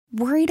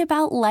Worried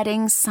about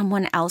letting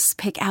someone else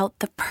pick out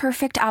the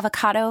perfect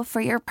avocado for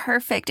your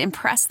perfect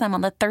impress them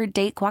on the third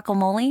date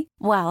guacamole?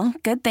 Well,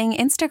 good thing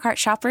Instacart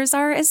shoppers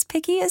are as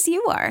picky as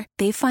you are.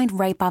 They find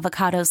ripe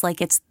avocados like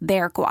it's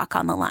their guac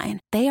on the line.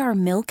 They are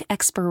milk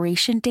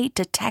expiration date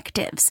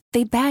detectives.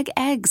 They bag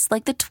eggs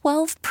like the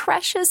 12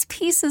 precious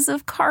pieces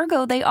of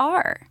cargo they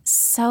are.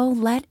 So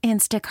let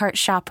Instacart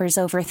shoppers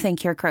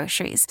overthink your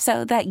groceries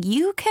so that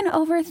you can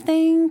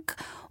overthink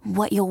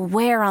what you'll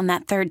wear on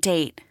that third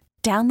date.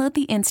 Download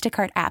the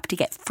Instacart app to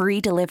get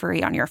free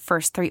delivery on your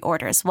first 3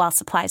 orders while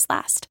supplies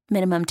last.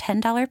 Minimum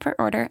 $10 per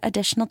order.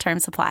 Additional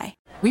terms apply.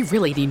 We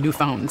really need new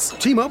phones.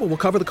 T-Mobile will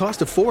cover the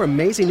cost of 4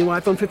 amazing new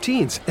iPhone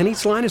 15s, and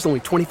each line is only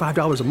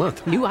 $25 a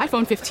month. New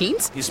iPhone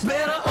 15s? It's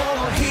better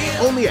over here.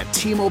 Only at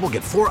T-Mobile,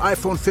 get 4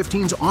 iPhone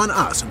 15s on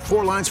us and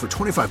 4 lines for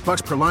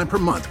 $25 per line per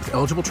month with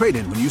eligible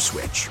trade-in when you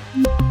switch.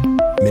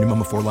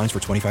 Minimum of 4 lines for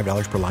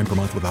 $25 per line per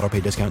month with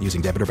autopay discount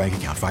using debit or bank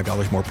account.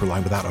 $5 more per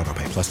line without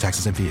autopay, plus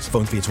taxes and fees.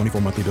 Phone fee at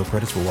 24 monthly bill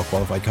credits for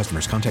well-qualified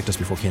customers. Contact us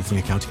before canceling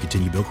account to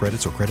continue bill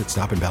credits or credit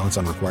stop and balance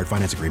on required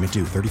finance agreement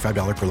due.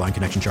 $35 per line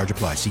connection charge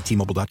applies. See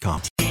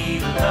T-Mobile.com.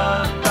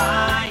 Loved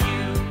by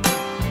you.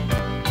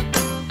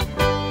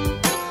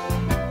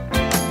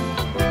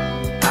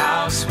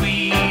 How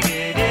sweet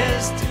it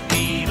is to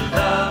be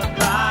loved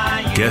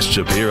by you. Guests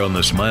appear on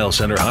the Smile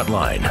Center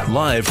hotline,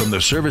 live from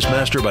the Service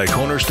Master by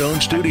Cornerstone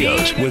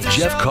Studios with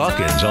Geoff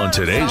Calkins on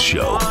today's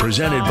show,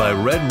 presented by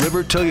Red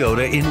River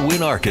Toyota in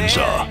Wynn,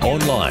 Arkansas.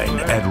 Online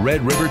at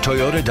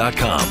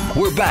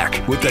redrivertoyota.com. We're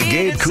back with the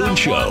Gabe Kuhn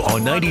Show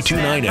on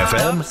 92.9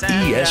 FM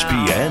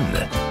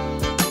ESPN.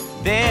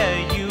 There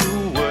you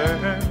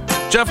were.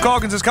 Geoff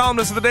Calkins is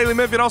columnist of the Daily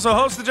Memphis and also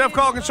hosts the Geoff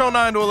Calkins Show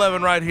 9 to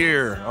 11 right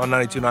here on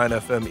 92.9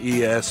 FM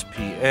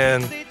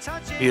ESPN.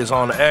 He is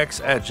on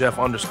X at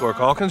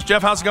Jeff_Calkins.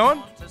 Jeff, how's it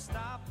going?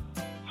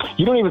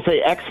 You don't even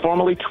say X,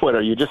 formerly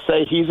Twitter. You just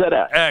say he's at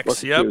X.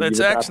 X, yep, it's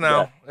X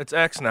now. It's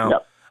X now.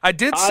 Yep. I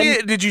did see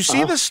it. Did you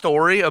see the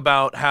story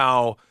about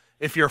how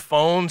if your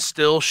phone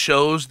still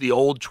shows the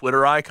old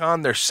Twitter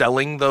icon, they're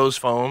selling those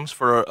phones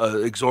for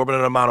an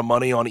exorbitant amount of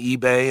money on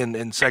eBay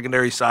and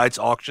secondary sites,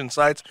 auction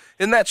sites?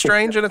 Isn't that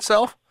strange in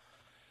itself?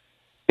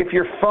 If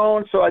your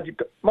phone,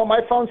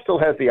 my phone still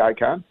has the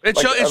icon. It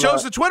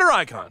shows the Twitter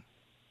icon,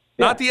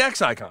 not the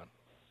X icon.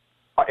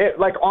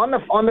 Like on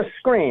the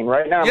screen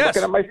right now. I'm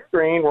looking at my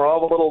screen where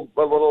all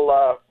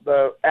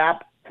the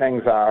app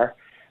things are.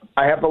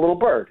 I have the little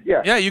bird.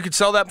 Yeah. Yeah, you could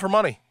sell that for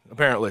money.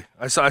 Apparently,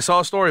 I saw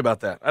a story about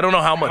that. I don't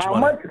know how much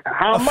money.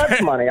 How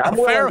much money? I'm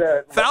willing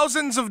to.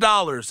 Thousands of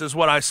dollars is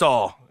what I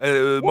saw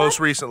most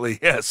recently.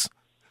 Yes,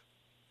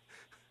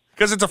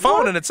 because it's a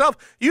phone in itself.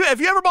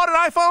 Have you ever bought an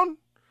iPhone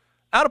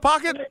out of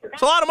pocket?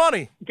 It's a lot of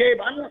money. Gabe,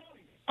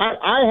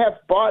 I have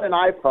bought an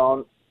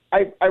iPhone.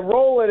 I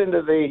roll it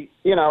into the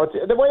it's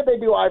the way they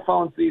do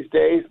iPhones these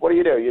days. What do?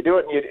 You do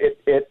it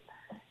and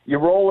you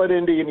roll it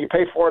into and you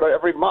pay for it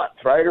every month,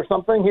 right, or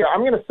something. Here,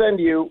 I'm going to send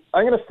you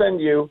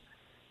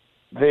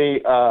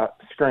the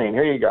screen.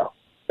 Here you go.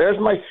 There's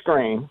my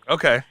screen.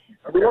 Okay.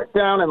 Look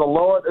down in the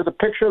lower. There's a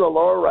picture of the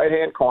lower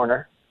right-hand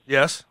corner.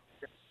 Yes.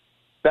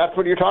 That's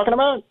what you're talking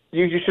about?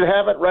 You should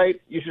have it right.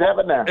 You should have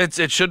it now.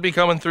 It should be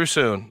coming through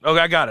soon. Okay,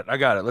 I got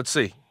it. Let's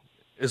see.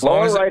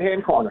 Lower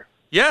right-hand corner.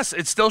 Yes,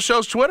 it still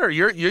shows Twitter.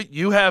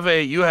 You have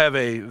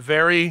a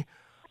very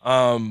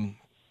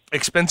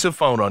expensive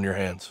phone on your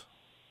hands.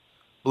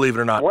 Believe it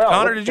or not. Well,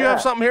 Connor, did you have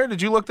something here?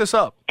 Did you look this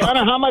up?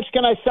 Connor, how much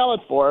can I sell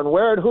it for, and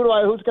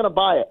who's going to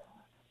buy it?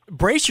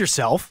 Brace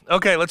yourself.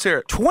 Okay, let's hear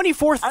it.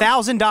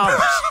 $24,000.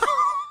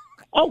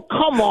 Oh,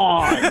 come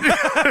on.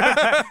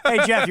 Hey,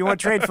 Jeff, you want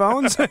to trade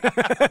phones? Let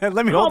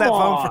me hold that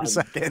phone for a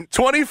second.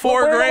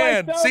 24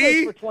 grand.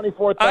 See?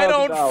 I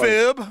don't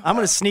fib. I'm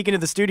going to sneak into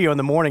the studio in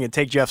the morning and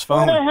take Jeff's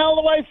phone. How the hell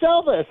do I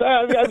sell this?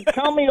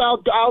 Tell me,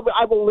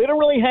 I will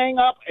literally hang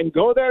up and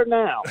go there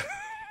now.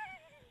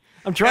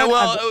 I'm trying.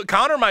 Yeah,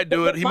 Connor might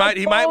do it. He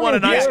might want a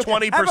nice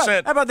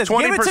 20%. How about this?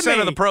 20%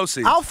 of the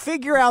proceeds. I'll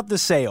figure out the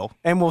sale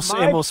and we'll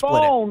split it. My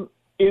phone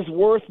is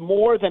worth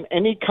more than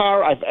any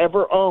car I've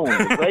ever owned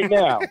right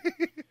now.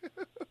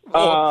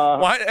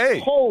 Hey,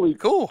 holy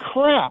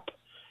crap!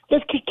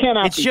 This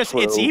cannot be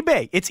true. It's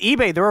eBay. It's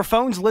eBay. There are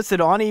phones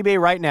listed on eBay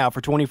right now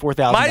for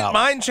 $24,000.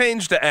 Mine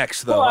changed to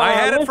X though. I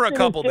had it for a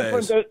couple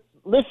days.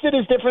 Listed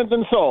is different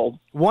than sold.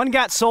 One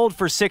got sold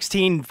for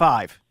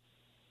 $16,500.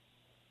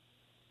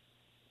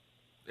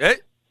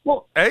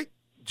 Hey,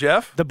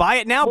 Jeff. The buy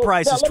it now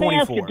price is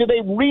 $24,000. Do they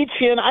reach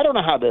in? I don't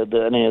know how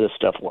any of this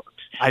stuff works.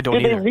 I don't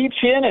either. Do they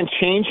reach in and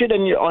change it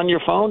on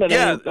your phone?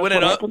 Yeah,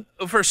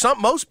 for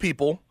most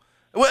people.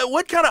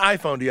 What kind of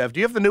iPhone do you have? Do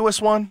you have the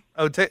newest one?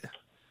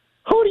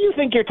 Who do you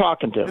think you're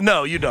talking to?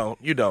 No, you don't.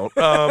 So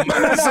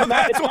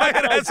that's why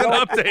it hasn't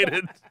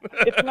updated.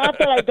 It's not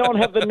that I don't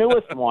have the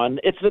newest one.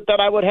 It's that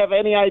I would have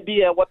any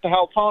idea what the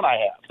hell phone I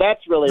have.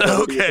 That's really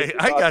okay.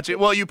 I got you.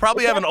 Well, you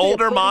probably have an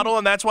older model,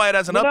 and that's why it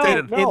hasn't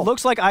updated. No. It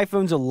looks like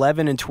iPhones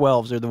 11 and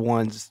 12s are the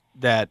ones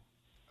that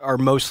are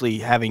mostly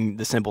having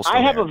the symbol.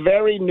 I have a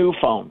very new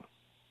phone.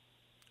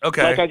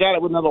 Okay. Like I got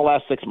it within the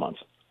last 6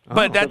 months.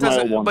 But that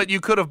doesn't. But you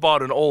could have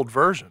bought an old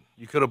version.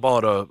 You could have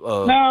bought a.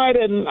 No, I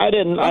didn't.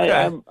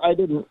 Okay. I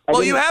didn't.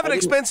 Well, you have an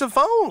expensive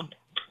phone.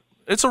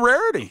 It's a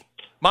rarity.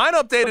 Mine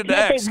updated to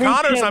X.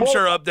 Connor's, I'm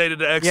sure, updated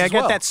to X. Yeah, I as got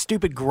well. that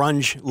stupid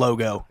grunge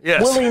logo.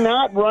 Yes. Will he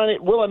not run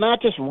it? Will it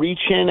not just reach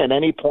in at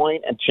any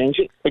point and change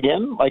it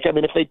again? Like, I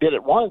mean, if they did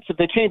it once, if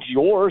they changed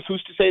yours,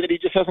 who's to say that he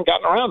just hasn't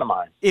gotten around to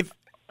mine?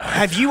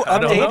 Have you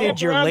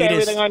updated your latest?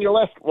 Everything on your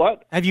list?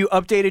 What? Have you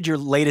updated your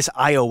latest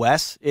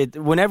iOS?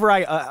 Whenever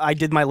I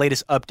did my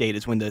latest update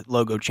is when the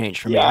logo changed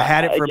for me. I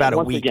had it for about a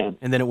week, and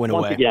then it went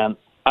away. Once again,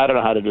 I don't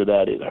know how to do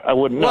that either. I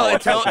wouldn't know. Well,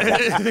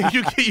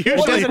 you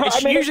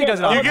usually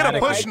doesn't. You get a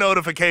push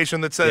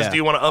notification that says, "Do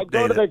you want to update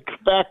Go to the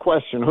back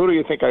question. Who do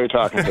you think are you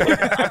talking to?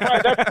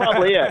 That's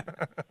probably it.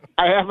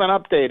 I haven't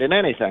updated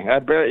anything.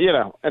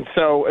 And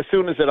so as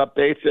soon as it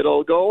updates,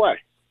 it'll go away.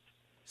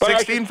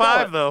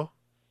 16.5 though.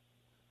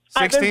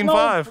 16.5. There's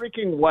no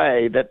freaking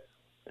way that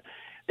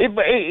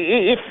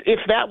if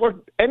that were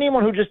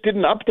anyone who just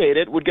didn't update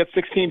it would get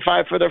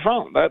 16.5 for their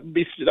phone. That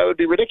would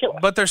be ridiculous.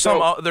 But there's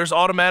there's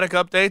automatic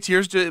updates.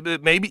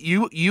 Maybe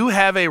you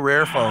have a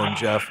rare phone,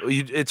 Jeff.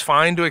 It's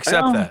fine to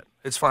accept that.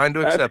 It's fine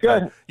to accept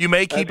that. You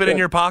may keep it in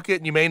your pocket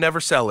and you may never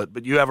sell it,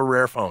 but you have a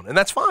rare phone, and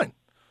that's fine.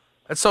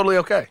 That's totally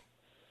okay.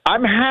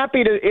 I'm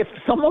happy to if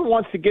someone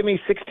wants to give me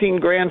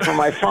 $16,000 for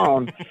my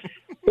phone,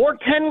 or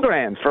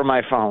 $10,000 for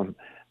my phone.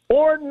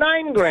 Or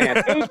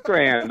 $9,000,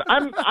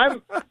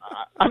 $8,000.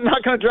 I'm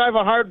not going to drive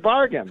a hard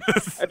bargain.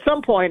 At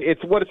some point,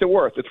 what is it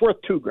worth? It's worth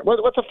 $2,000.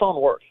 What's a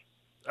phone worth?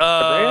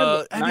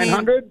 $1,000?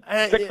 $900?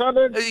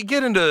 $600? You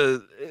get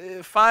into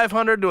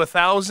 $500 to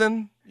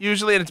 $1,000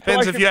 usually, and it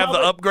depends if you have the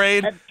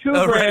upgrade at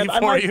 $2,000. ready for I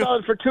might you. sell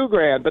it for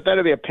 $2,000, but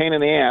that'd be a pain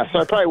in the ass. So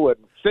I probably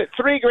wouldn't.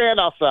 $3,000,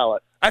 I'll sell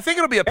it. I think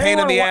it'll be a pain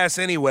in the ass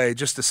anyway,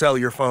 just to sell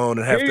your phone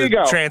and have to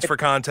transfer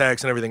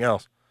contacts and everything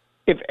else.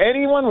 If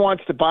anyone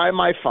wants to buy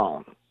my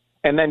phone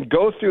and then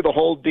go through the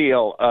whole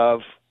deal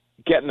of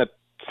getting the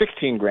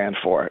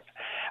 $16,000 for it,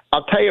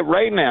 I'll tell you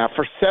right now,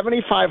 for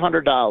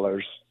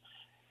 $7,500,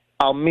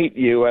 I'll meet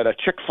you at a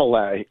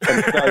Chick-fil-A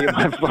and sell you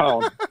my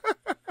phone.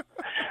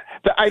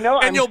 I know,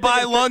 and you'll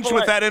buy lunch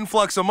with that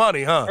influx of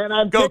money, huh? And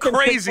I'm go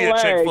crazy at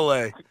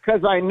Chick-fil-A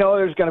because I know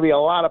there's going to be a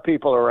lot of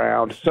people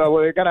around, so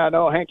we're going to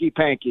know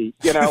hanky-panky.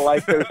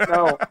 Like there's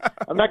no,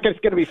 I'm not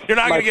just going to be. You're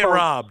not going to get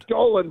robbed,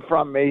 stolen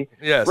from me.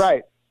 Yes,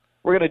 right.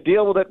 We're going to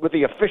deal with it with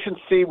the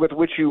efficiency with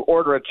which you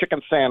order a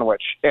chicken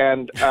sandwich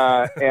and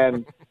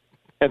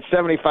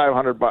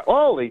 $7,500.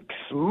 Holy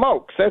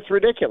smokes, that's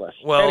ridiculous.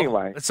 Well,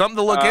 anyway, it's something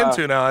to look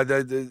into now.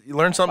 You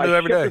learn something new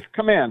every day.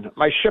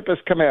 My ship has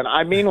come in.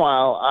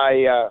 Meanwhile,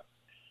 I'm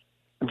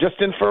just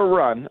in for a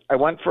run. I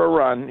went for a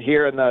run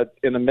here in the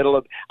middle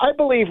of. I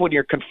believe when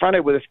you're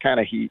confronted with this kind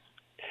of heat,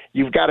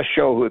 you've got to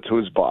show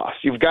who's boss.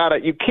 You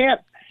can't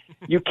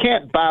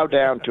bow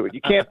down to it.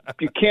 You can't.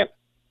 You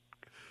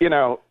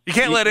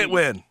can't let it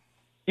win.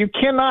 You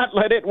cannot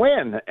let it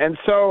win. And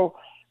so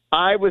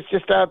I was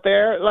just out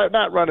there,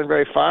 not running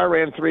very far,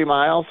 ran 3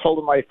 miles,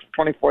 holding my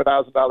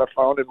 $24,000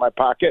 phone in my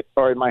pocket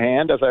or in my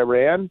hand as I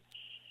ran.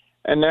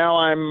 And now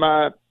I'm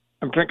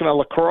drinking a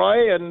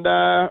LaCroix and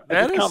I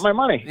just count my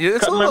money.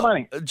 My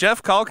money.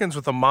 Geoff Calkins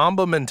with a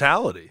Mamba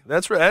mentality.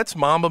 That's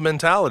Mamba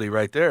mentality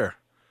right there.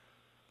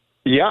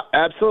 Yeah,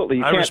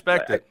 absolutely. I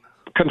respect it.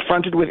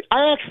 Confronted with,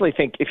 I actually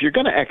think if you're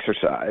going to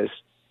exercise,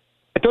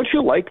 don't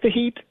you like the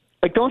heat?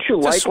 Don't you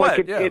like sweat,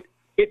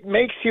 it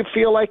makes you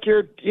feel like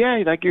you're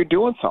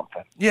doing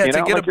something. Yeah,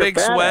 to get a big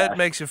sweat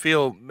makes you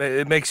feel.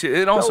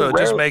 It also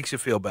just makes you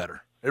feel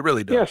better. It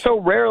really does. Yeah, so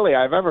rarely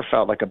I've ever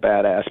felt like a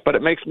badass, but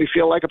it makes me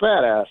feel like a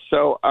badass.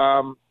 So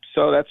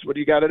that's what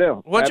you got to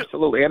do.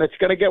 Absolutely, and it's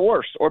going to get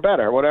worse or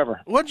better, whatever.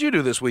 What'd you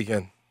do this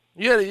weekend?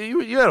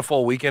 You had a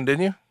full weekend,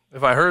 didn't you?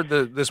 If I heard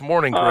this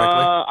morning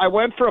correctly. I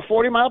went for a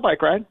 40-mile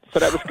bike ride, so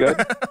that was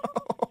good.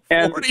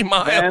 40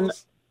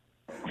 miles.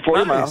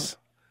 40 miles.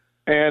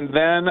 And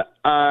then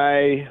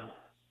I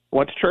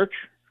went to church,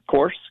 of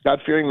course,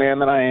 God-fearing man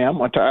that I am.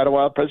 Went to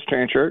Idlewild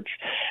Presbyterian Church.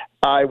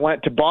 I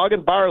went to Bog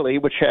and Barley,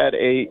 which had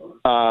a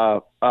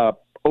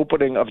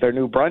opening of their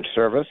new brunch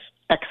service.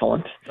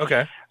 Excellent.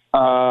 Okay.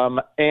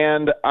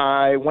 And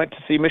I went to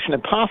see Mission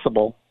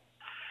Impossible,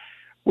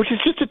 which is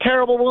just a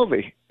terrible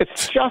movie.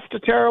 It's just a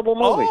terrible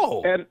movie.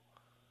 Oh. And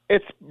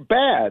it's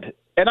bad.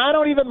 And I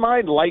don't even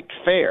mind light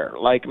fare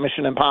like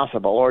Mission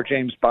Impossible or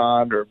James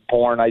Bond or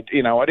Bourne.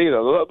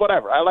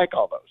 Whatever. I like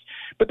all those.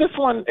 But this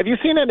one, have you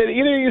seen it?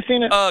 Either of you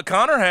seen it?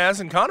 Connor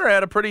has, and Connor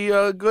had a pretty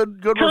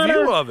good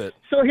review of it.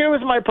 So here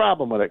was my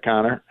problem with it,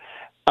 Connor.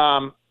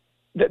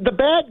 The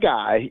bad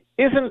guy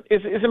is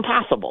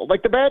impossible.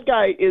 Like the bad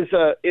guy is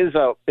a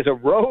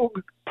rogue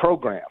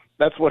program.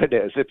 That's what it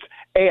is. It's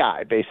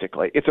AI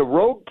basically. It's a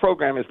rogue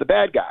program is the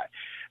bad guy.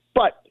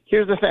 But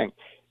here's the thing.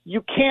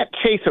 You can't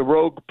chase a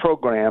rogue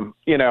program,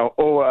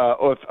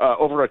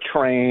 over a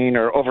train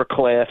or over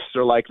cliffs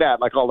or like that,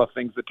 like all the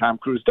things that Tom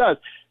Cruise does.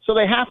 So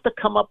they have to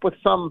come up with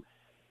some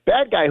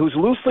bad guy who's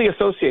loosely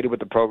associated with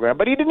the program,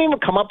 but he didn't even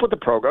come up with the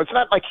program. It's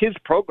not like his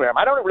program.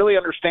 I don't really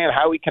understand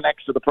how he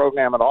connects to the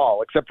program at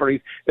all, except for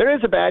there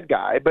is a bad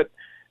guy, but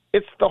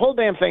it's the whole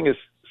damn thing is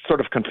sort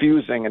of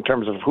confusing in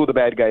terms of who the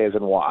bad guy is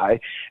and why.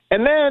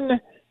 And then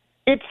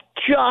it's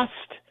just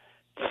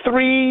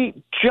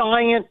 3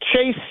 giant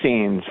chase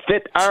scenes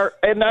that are,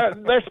 and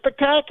they're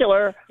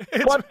spectacular,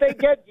 but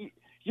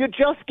you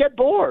just get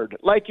bored.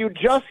 Like, you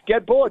just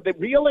get bored. The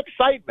real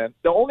excitement,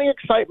 the only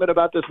excitement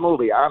about this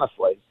movie,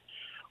 honestly,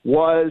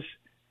 was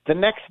the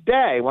next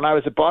day when I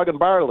was at Bog and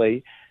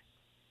Barley,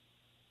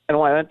 and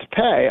when I went to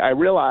pay, I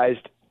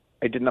realized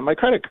I didn't have my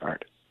credit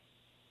card.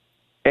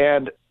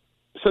 And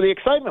so the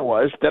excitement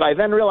was that I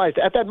then realized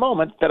at that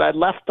moment that I'd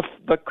left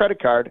the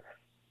credit card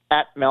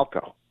at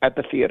Melco, at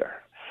the theater.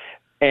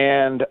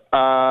 And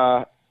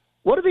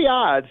what are the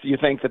odds, you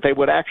think, that they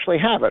would actually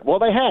have it? Well,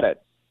 they had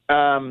it.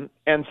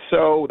 And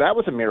so that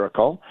was a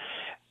miracle.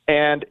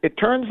 And it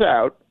turns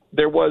out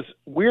there was,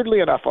 weirdly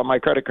enough, on my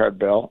credit card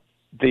bill,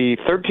 the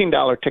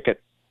 $13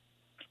 ticket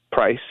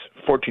price,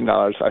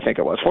 $14, I think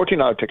it was,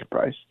 $14 ticket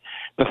price,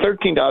 the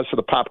 $13 for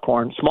the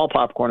popcorn, small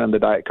popcorn, and the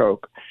Diet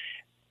Coke.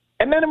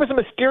 And then there was a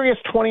mysterious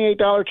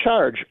 $28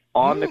 charge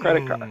on the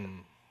credit card.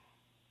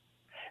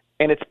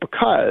 And it's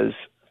because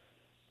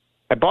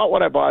I bought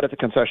what I bought at the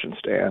concession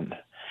stand,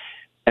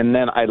 and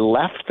then I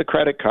left the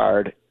credit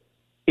card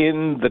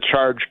in the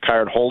charge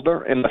card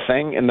holder, in the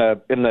thing, in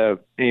the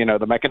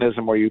the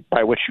mechanism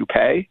by which you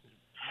pay.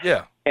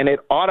 Yeah. And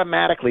it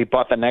automatically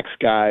bought the next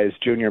guy's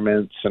Junior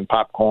Mints and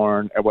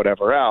popcorn and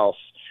whatever else,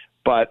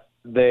 but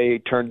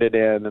they turned it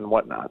in and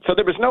whatnot. So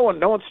there was no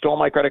one stole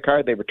my credit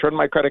card. They returned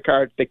my credit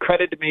card. They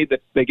credited me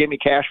that they gave me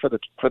cash for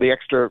the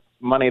extra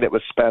money that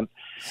was spent.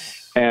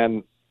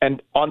 And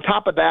on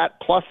top of that,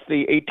 plus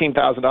the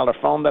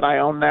 $18,000 phone that I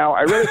own now,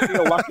 I really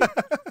feel lucky.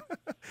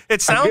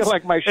 It sounds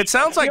like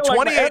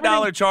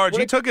 $28 charge.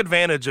 He took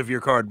advantage of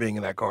your card being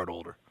in that card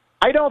holder.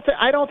 I don't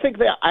think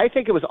that. I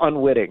think it was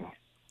unwitting.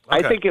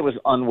 Okay. I think it was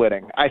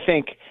unwitting. I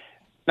think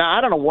now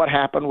I don't know what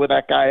happened with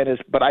that guy.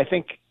 But I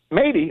think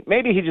maybe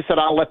he just said,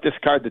 "I'll let this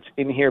card that's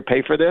in here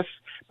pay for this."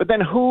 But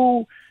then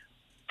who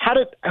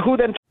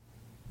then?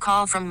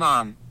 Call from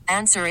mom.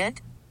 Answer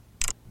it.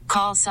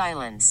 Call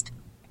silenced.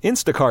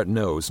 Instacart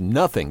knows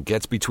nothing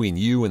gets between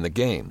you and the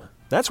game.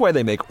 That's why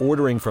they make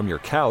ordering from your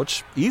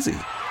couch easy.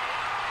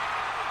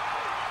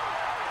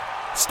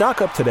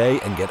 Stock up today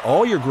and get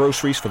all your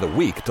groceries for the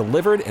week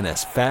delivered in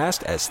as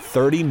fast as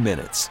 30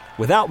 minutes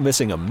without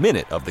missing a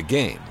minute of the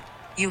game.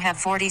 You have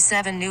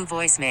 47 new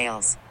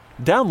voicemails.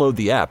 Download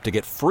the app to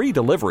get free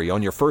delivery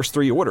on your first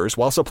 3 orders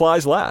while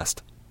supplies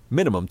last.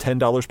 Minimum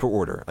 $10 per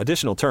order.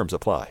 Additional terms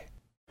apply.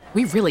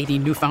 We really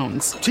need new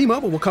phones.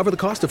 T-Mobile will cover the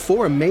cost of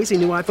 4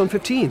 amazing new iPhone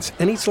 15s,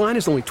 and each line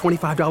is only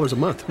 $25 a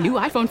month. New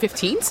iPhone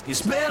 15s?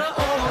 It's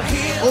better over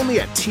here. Only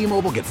at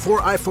T-Mobile, get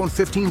 4 iPhone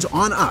 15s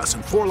on us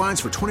and 4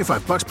 lines for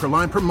 $25 per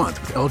line per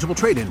month with eligible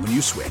trade-in when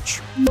you switch.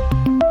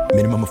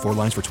 Minimum of 4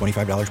 lines for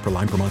 $25 per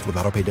line per month with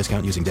autopay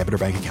discount using debit or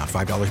bank account.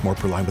 $5 more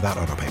per line without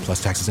autopay,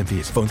 plus taxes and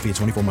fees. Phone fee at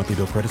 24 monthly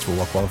bill credits for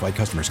well-qualified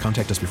customers.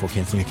 Contact us before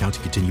canceling account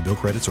to continue bill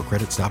credits or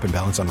credit stop and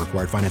balance on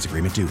required finance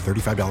agreement due.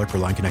 $35 per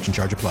line connection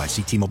charge applies.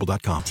 See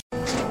T-Mobile.com.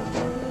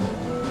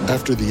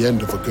 After the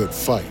end of a good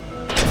fight,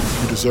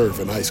 you deserve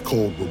an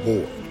ice-cold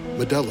reward.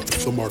 Modelo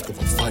is the mark of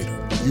a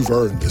fighter. You've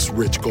earned this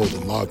rich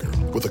golden lager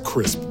with a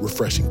crisp,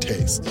 refreshing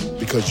taste.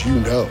 Because you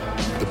know,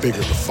 the bigger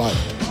the fight,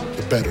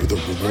 the better the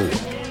reward.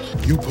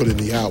 You put in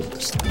the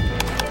hours,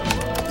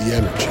 the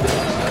energy,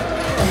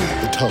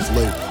 the tough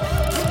labor.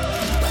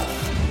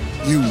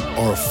 You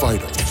are a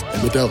fighter,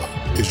 and Modelo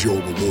is your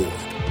reward.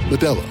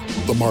 Modelo,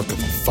 the mark of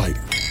a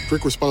fighter.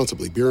 Drink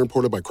responsibly. Beer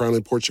imported by Crown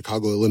Imports,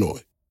 Chicago,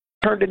 Illinois.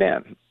 Turned it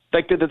in.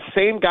 Like the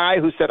same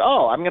guy who said,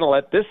 "Oh, I'm going to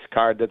let this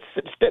card that's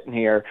sitting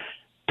here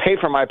pay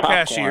for my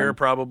popcorn." Cashier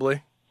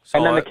probably.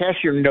 And then the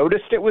cashier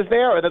noticed it was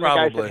there, or then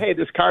Probably. the guy said, "Hey,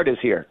 this card is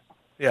here."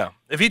 Yeah,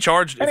 if he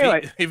charged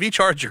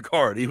your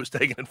card, he was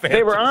taking advantage.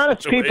 They were of the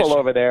honest situation. people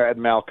over there at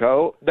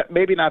Melco. That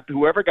maybe not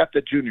whoever got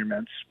the Junior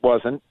Mints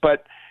wasn't,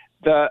 but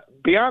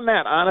beyond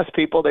that, honest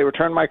people. They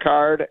returned my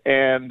card,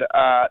 and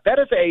that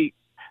is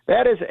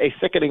a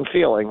sickening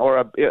feeling.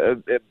 Or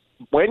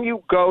when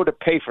you go to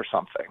pay for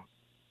something.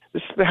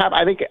 This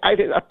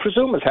I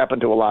presume has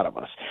happened to a lot of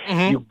us.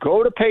 Mm-hmm. You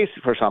go to pay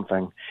for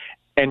something,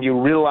 and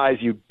you realize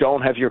you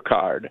don't have your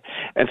card,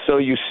 and so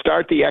you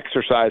start the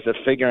exercise of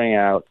figuring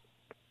out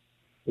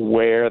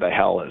where the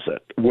hell is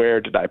it?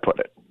 Where did I put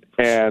it?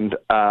 And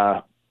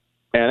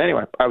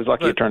anyway, I was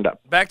lucky it turned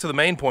up. Back to the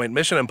main point: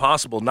 Mission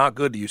Impossible, not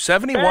good to you.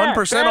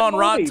 71% on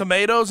Rotten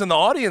Tomatoes, and the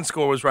audience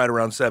score was right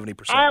around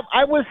 70%.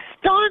 I was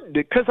stunned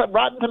because on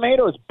Rotten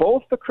Tomatoes,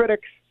 both the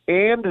critics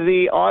and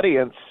the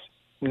audience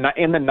in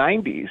the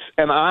 90s,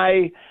 and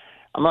I'm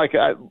like,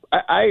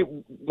 I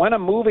when a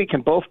movie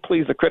can both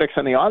please the critics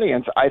and the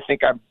audience,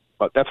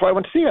 that's why I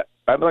went to see it.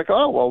 I'm like,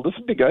 oh well, this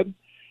would be good.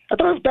 I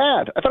thought it was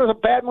bad. I thought it was a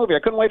bad movie. I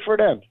couldn't wait for it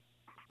to end.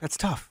 That's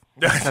tough.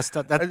 That's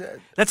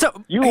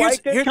you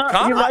liked it.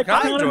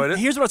 I enjoyed it.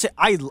 Here's what I'll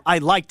say. I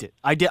liked it.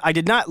 I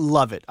did not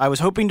love it. I was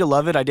hoping to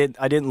love it. I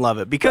didn't love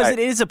it because it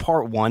is a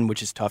part one,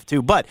 which is tough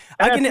too. But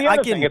I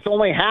can. It's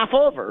only half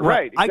over.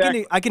 Right.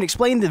 Exactly. I can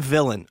explain the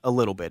villain a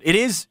little bit. It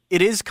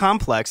is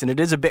complex and it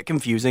is a bit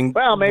confusing.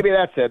 Well, maybe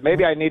that's it.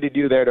 Maybe I needed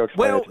you there to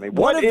explain it to me.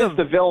 What is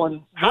the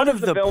villain? How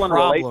does the villain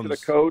relate to the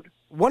code?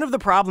 One of the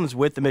problems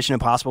with the Mission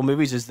Impossible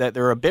movies is that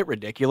they're a bit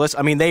ridiculous.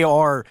 I mean, they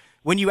are.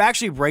 When you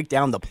actually break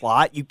down the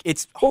plot,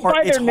 it's hard.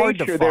 By it's their hard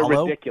nature, to follow.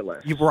 They're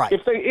ridiculous. You're right.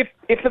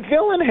 If the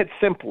villain had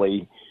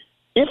simply,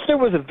 if there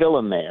was a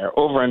villain there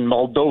over in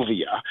Moldova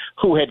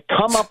who had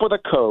come up with a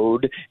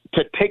code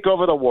to take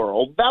over the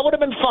world, that would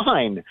have been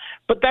fine.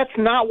 But that's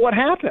not what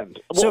happened.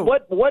 So,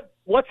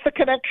 what's the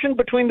connection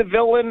between the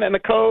villain and the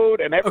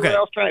code and everyone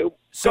else trying to?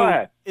 So go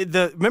ahead.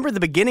 Remember the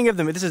beginning of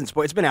this isn't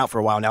spoiled. It's been out for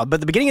a while now, but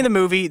the beginning of the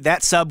movie,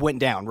 that sub went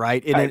down,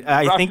 right? And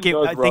I think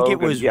it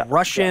was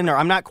Russian, or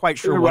I'm not quite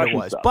sure what it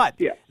was. But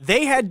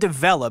they had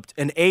developed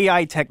an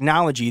AI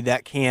technology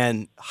that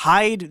can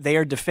hide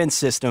their defense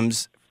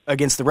systems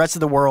against the rest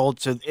of the world.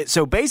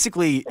 So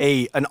basically,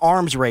 an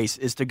arms race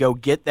is to go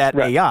get that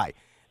AI.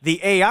 The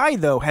AI,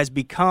 though, has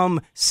become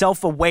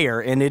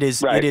self-aware, and it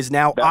is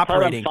now operating. That's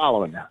what I'm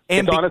following now.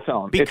 And it's on its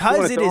own.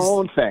 Because it's doing its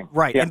own thing.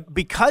 Right. Yeah. And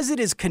because it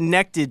is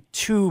connected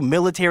to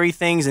military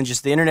things and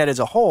just the internet as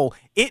a whole,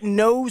 it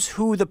knows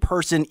who the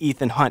person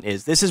Ethan Hunt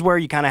is. This is where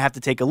you kind of have to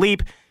take a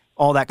leap,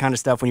 all that kind of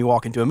stuff when you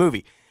walk into a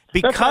a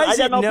because I got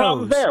it no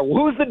knows. Problems there.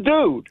 Who's the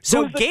dude?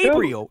 So Who's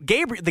Gabriel,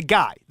 the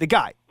guy. That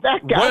guy.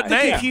 What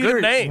name?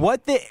 Good name.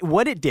 What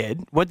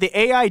the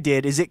AI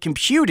did is it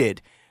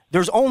computed.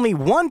 There's only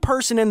one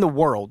person in the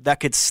world that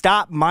could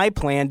stop my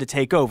plan to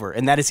take over,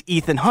 and that is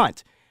Ethan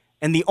Hunt.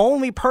 And the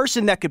only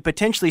person that could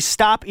potentially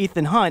stop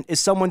Ethan Hunt is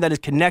someone that is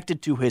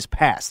connected to his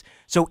past.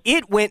 So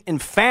it went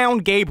and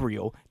found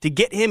Gabriel to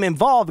get him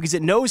involved because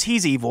it knows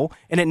he's evil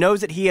and it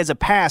knows that he has a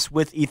past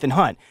with Ethan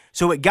Hunt.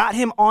 So it got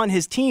him on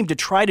his team to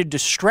try to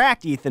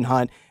distract Ethan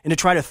Hunt and to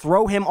try to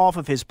throw him off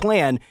of his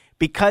plan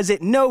because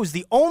it knows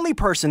the only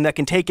person that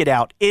can take it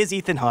out is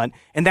Ethan Hunt,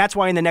 and that's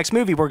why in the next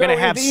movie we're going to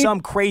have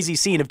some crazy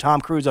scene of Tom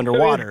Cruise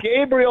underwater. So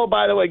Gabriel,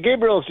 by the way,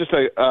 Gabriel is just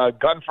a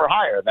gun for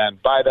hire then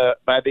by the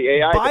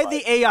AI. By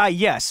device. the AI,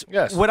 yes.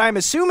 What I'm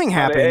assuming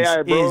happens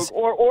is,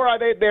 or are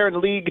they there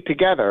in league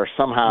together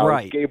somehow?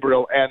 Right.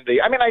 Gabriel and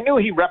I mean, I knew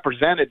he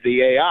represented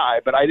the AI,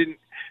 but I didn't.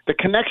 The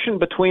connection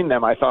between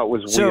them, I thought,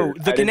 was weird.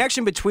 So the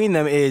connection between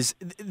them is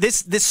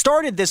this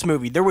started this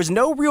movie. There was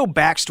no real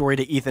backstory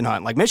to Ethan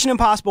Hunt. Like Mission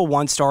Impossible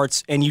 1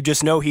 starts, and you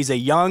just know he's a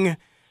young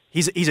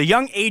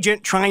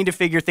agent trying to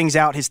figure things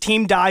out. His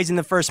team dies in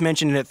the first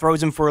mission, and it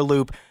throws him for a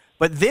loop.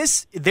 But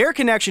their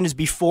connection is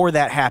before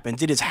that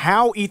happens. It is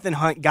how Ethan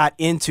Hunt got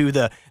into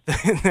the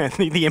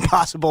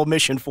Impossible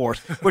Mission Force,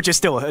 which is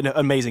still an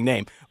amazing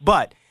name.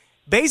 But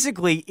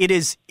basically, it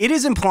is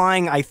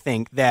implying, I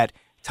think, that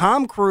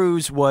Tom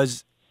Cruise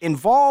was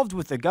involved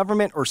with the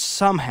government or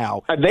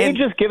somehow. Are they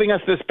just giving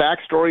us this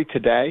backstory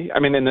today? I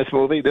mean, in this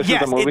movie, this is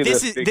the movie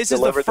this is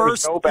the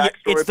first.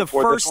 It's the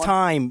first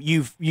time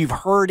you've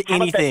heard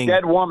anything. How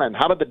about the dead woman?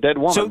 How about the dead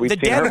woman? So the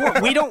dead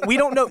woman. We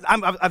don't know.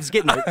 I was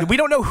getting there. We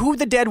don't know who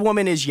the dead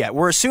woman is yet.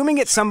 We're assuming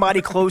it's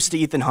somebody close to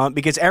Ethan Hunt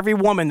because every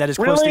woman that is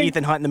close to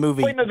Ethan Hunt in the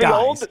movie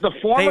dies. The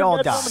former they all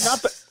dead die. Woman,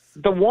 not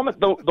the woman,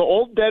 the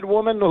old dead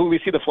woman who we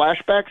see the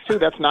flashbacks to,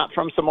 that's not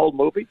from some old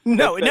movie?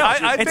 No.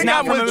 I think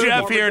I'm with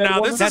Jeff here now.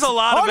 This is a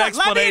lot of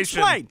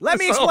explanation. Let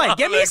me explain.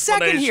 Give me a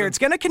second here. It's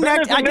going to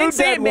connect. I didn't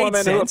say it made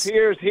sense. Who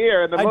appears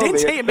here in the movie. I didn't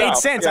say it made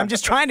sense. I'm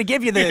just trying to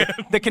give you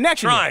the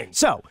connection.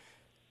 So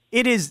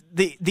it is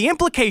the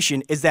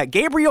implication is that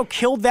Gabriel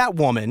killed that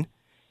woman.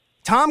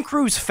 Tom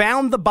Cruise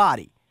found the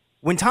body.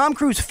 When Tom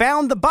Cruise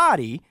found the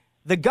body,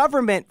 the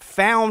government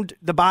found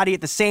the body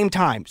at the same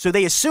time. So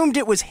they assumed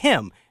it was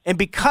him. And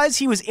because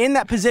he was in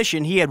that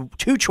position, he had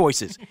two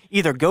choices: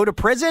 either go to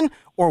prison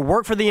or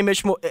work for the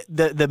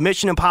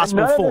Mission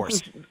Impossible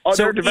Force. So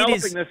they're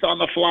developing this on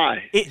the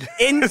fly.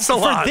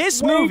 For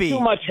this movie,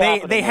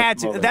 they had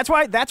to. That's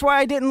why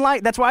I didn't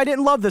like. That's why I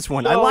didn't love this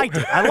one. I liked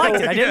it.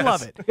 I didn't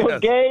love it.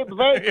 Gabe,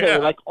 very clear.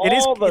 Like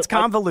it's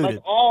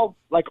convoluted.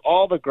 Like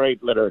all the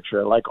great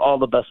literature, like all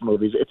the best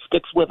movies, it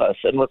sticks with us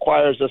and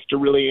requires us to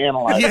really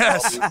analyze.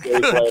 Yes,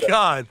 good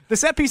God, the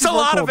set piece. It's a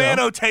lot of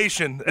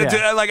annotation.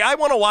 Yeah. Like I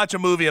want to watch a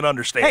movie and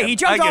understand. Hey, he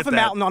jumped off a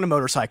mountain on a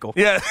motorcycle.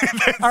 Yeah,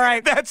 all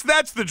right. That's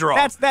the draw.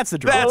 That's the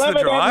draw. That's the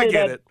draw. I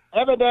get it.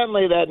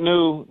 Evidently, the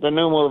new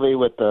movie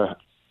with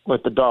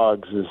the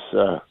dogs is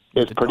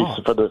pretty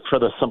dogs. for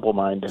the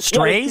simple-minded.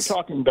 Strays? Yeah,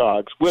 talking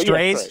dogs. Well,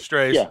 Strays?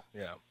 Strays.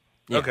 Yeah.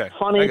 Okay.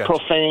 Funny,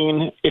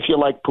 profane, if you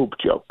like poop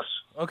jokes.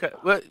 Okay.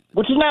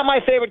 Which is not my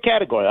favorite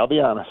category, I'll be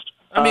honest.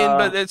 I mean,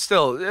 but it's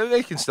still,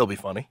 they can still be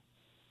funny.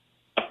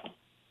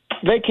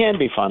 They can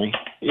be funny,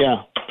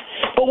 yeah.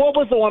 But what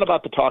was the one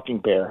about the talking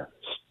bear?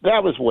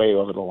 That was way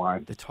over the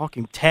line. The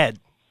talking Ted.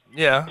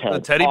 Yeah,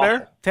 the teddy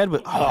bear? Ted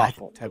was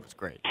Ted was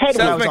great. Ted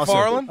Seth was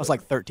MacFarlane? I was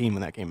like 13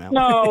 when that came out.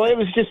 No, it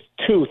was just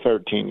two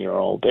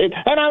 13-year-olds. And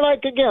I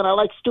like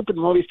stupid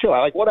movies too. I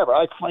like whatever.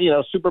 I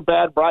like, Super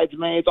Bad,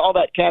 Bridesmaids, all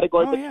that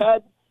category.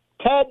 But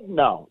Ted,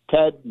 no.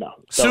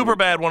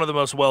 Superbad, one of the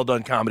most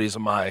well-done comedies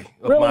of my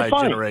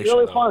generation.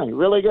 Really funny,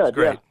 really good. It's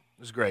great. Yeah.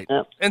 It's great.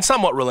 Yeah. And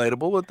somewhat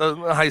relatable with the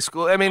high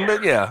school. I mean,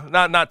 but yeah,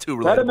 not too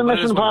relatable. Better than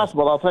Mission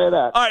Impossible, I'll tell you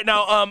that. All right,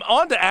 now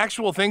on to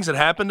actual things that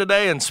happened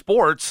today in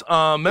sports.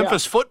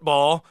 Memphis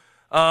football.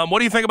 What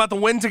do you think about the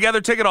Win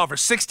Together ticket offer?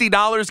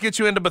 $60 gets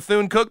you into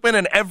Bethune-Cookman,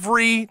 and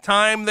every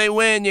time they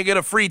win, you get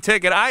a free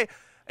ticket.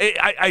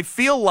 I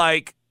feel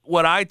like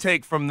what I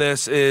take from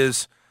this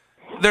is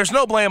there's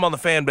no blame on the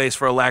fan base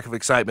for a lack of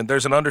excitement.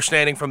 There's an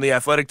understanding from the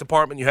athletic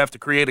department. You have to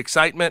create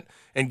excitement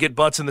and get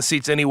butts in the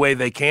seats any way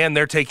they can.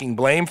 They're taking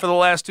blame for the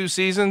last 2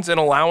 seasons and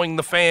allowing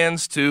the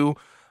fans to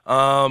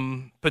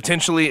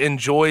potentially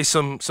enjoy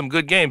some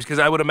good games. Because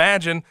I would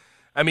imagine,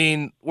 I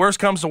mean, worst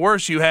comes to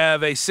worst, you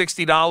have a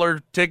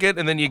 $60 ticket,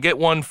 and then you get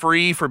one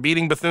free for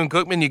beating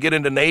Bethune-Cookman. You get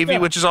into Navy,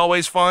 which is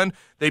always fun.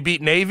 They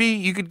beat Navy.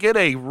 You could get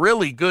a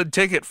really good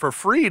ticket for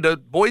free to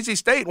Boise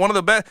State, one of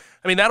the best.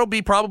 I mean, that'll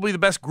be probably the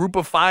best Group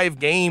of 5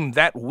 game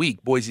that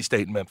week, Boise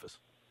State and Memphis.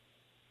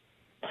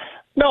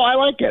 No, I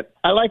like it.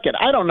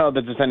 I don't know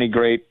that there's any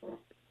great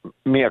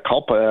mea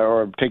culpa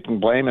or taking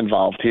blame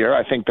involved here.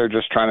 I think they're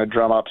just trying to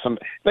drum up some.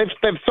 They've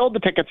sold the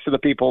tickets to the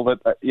people that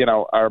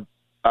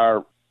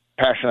are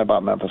passionate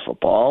about Memphis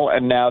football,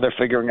 and now they're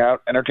figuring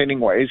out entertaining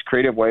ways,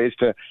 creative ways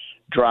to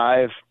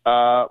drive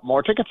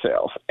more ticket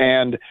sales.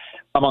 And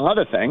among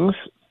other things,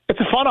 it's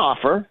a fun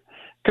offer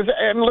because,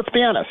 and let's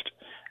be honest,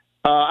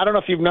 I don't know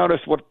if you've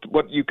noticed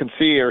what you can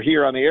see or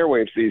hear on the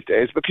airwaves these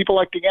days, but people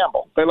like to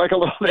gamble. They like a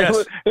little,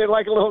 they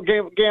like a little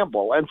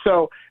gamble. And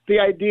so the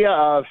idea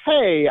of,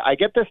 hey, I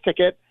get this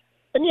ticket,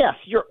 and yes,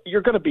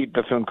 you're going to beat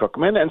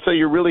Bethune-Cookman, and so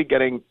you're really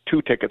getting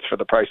 2 tickets for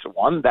the price of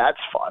 1. That's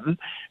fun.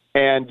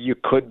 And you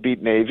could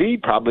beat Navy,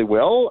 probably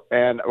will,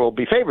 and will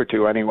be favored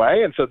to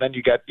anyway. And so then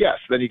you get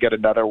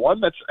another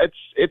one.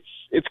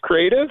 It's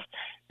creative,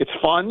 it's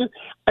fun.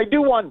 I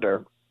do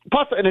wonder.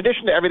 Plus, in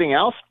addition to everything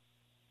else,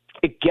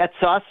 it gets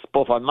us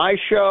both on my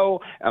show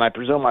and I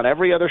presume on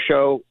every other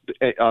show,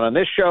 on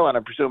this show, and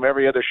I presume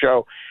every other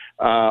show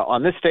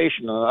on this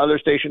station and on other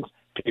stations.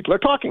 People are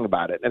talking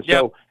about it, and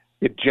so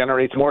it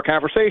generates more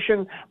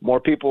conversation.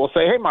 More people will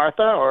say, "Hey,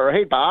 Martha," or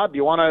 "Hey, Bob,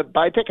 you want to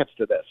buy tickets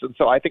to this?" And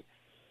so I think.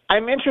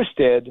 I'm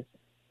interested,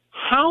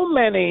 how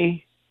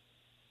many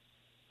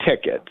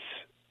tickets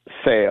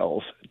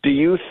sales do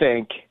you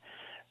think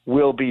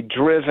will be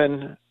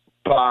driven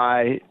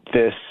by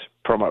this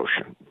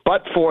promotion?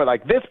 But for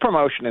like this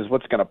promotion is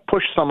what's going to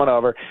push someone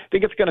over.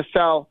 Think it's going to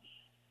sell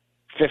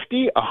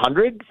 50,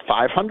 100,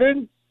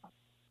 500?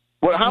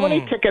 Well, how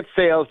many ticket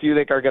sales do you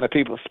think are going to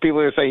people are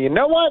going to say, you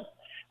know what?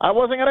 I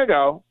wasn't going to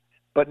go,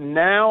 but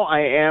now I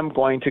am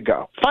going to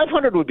go.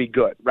 500 would be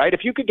good, right?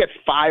 If you could get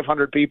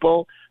 500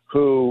 people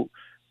who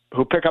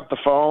pick up the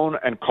phone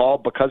and call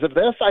because of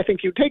this, I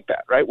think you'd take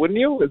that, right? Wouldn't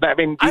you? I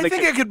mean, I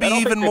think it could be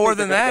even more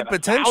than that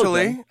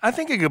potentially. I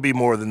think it could be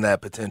more than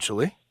that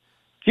potentially.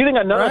 Do you think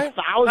another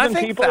 1,000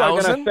 people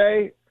are going to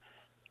say?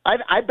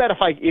 I bet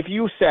if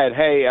you said,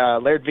 "Hey,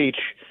 Laird Veach,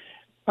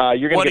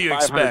 you're going to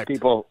get 500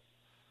 people,"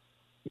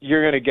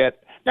 you're going to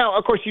get. Now,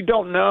 of course, you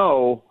don't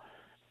know.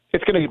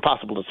 It's going to be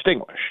impossible to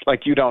distinguish.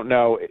 Like, you don't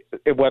know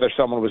whether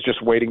someone was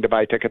just waiting to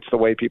buy tickets the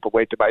way people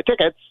wait to buy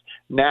tickets.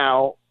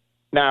 Now,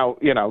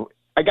 you know.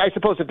 I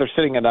suppose if they're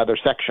sitting in another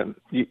section,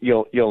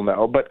 you'll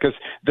know. But because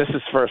this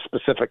is for a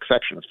specific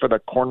section, it's for the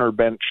corner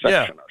bench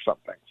section or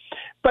something.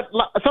 But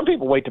some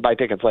people wait to buy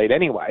tickets late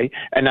anyway,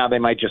 and now they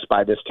might just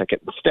buy this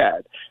ticket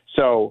instead.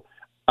 So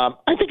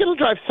I think it'll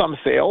drive some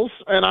sales,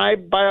 and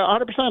by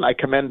 100%, I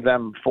commend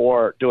them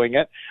for doing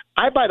it.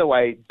 I, by the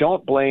way,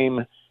 don't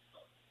blame.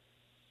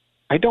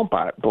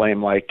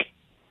 Like,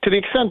 to the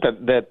extent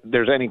that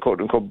there's any quote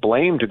unquote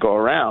blame to go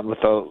around with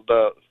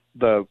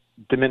the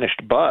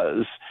diminished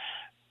buzz.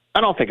 I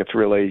don't think it's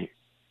really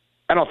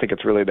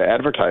the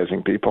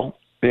advertising people,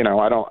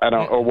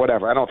 or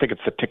whatever. I don't think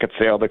it's the ticket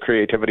sale, the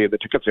creativity of the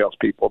ticket sales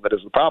people that is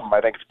the problem.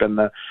 I think it's been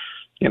the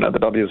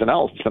W's and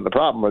L's that's been the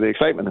problem, or the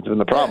excitement that's been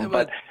the problem.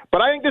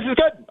 But I think this is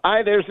good.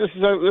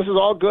 This is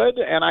all good,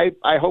 and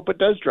I hope it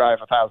does drive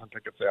 1,000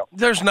 ticket sales.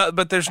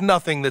 There's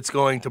nothing that's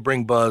going to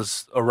bring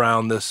buzz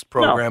around this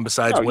program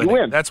besides winning.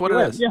 You win. That's what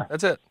it is. Yeah.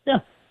 That's it. Yeah.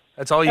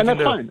 That's all you can do. And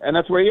that's fine. And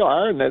that's where you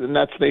are,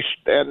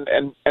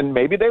 and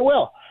maybe they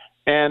will.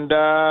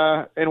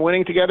 And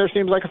winning together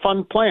seems like a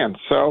fun plan.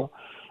 So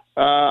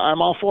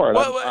I'm all for it.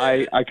 Well,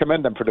 I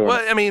commend them for doing it.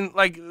 Well, I mean,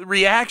 like,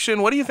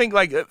 reaction, what do you think,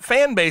 like,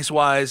 fan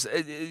base-wise,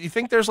 you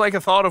think there's, like,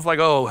 a thought of, like,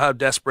 oh, how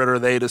desperate are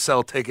they to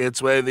sell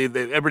tickets?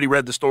 Everybody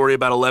read the story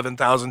about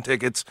 11,000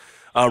 tickets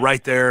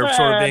right there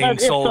sort of being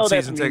sold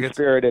season tickets.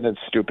 Spirit, and it's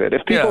stupid.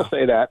 If people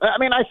say that. I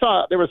mean, I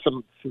saw there was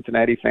some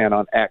Cincinnati fan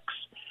on X.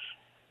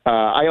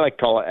 I like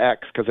to call it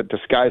X because it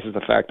disguises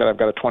the fact that I've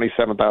got a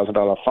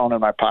 $27,000 phone in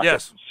my pocket.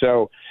 Yes.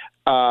 So,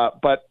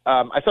 but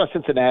I saw a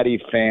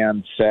Cincinnati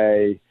fan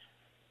say,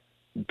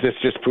 this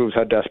just proves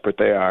how desperate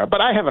they are.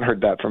 But I haven't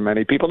heard that from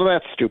many people. No,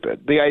 that's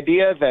stupid. The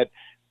idea that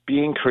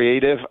being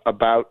creative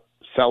about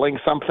selling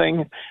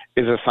something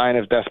is a sign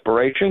of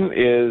desperation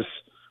is,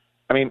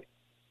 I mean,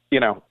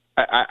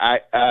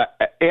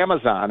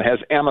 Amazon has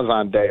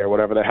Amazon Day or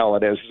whatever the hell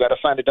it is. Is that a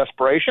sign of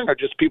desperation, or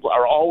just people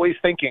are always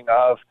thinking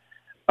of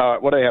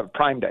what do they have?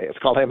 Prime Day. It's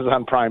called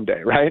Amazon Prime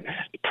Day, right?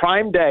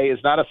 Prime Day is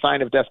not a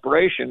sign of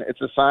desperation.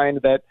 It's a sign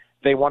that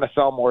they want to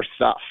sell more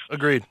stuff.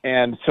 Agreed.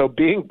 And so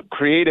being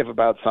creative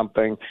about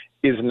something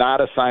is not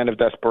a sign of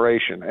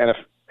desperation. And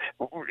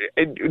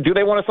do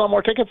they want to sell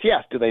more tickets?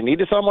 Yes. Do they need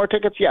to sell more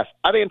tickets? Yes.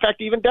 Are they, in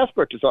fact, even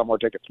desperate to sell more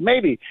tickets?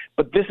 Maybe.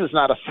 But this is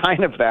not a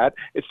sign of that.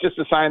 It's just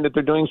a sign that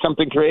they're doing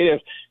something creative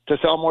to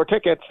sell more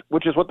tickets,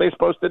 which is what they're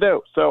supposed to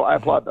do. So I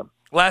applaud them.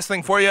 Last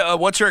thing for you,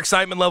 what's your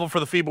excitement level for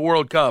the FIBA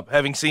World Cup?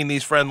 Having seen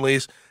these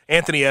friendlies,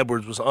 Anthony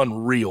Edwards was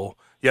unreal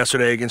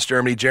yesterday against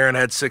Germany. Jaren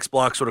had 6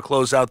 blocks, sort of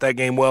closed out that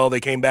game well. They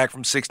came back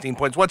from 16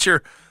 points. What's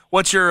your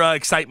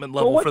excitement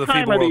level for the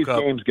FIBA World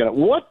Cup?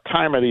 What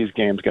time are these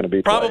games going to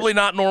be played? Probably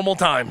not normal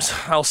times.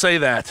 I'll say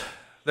that.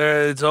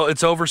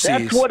 It's overseas.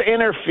 That's what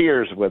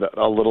interferes with it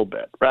a little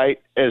bit,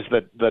 right, is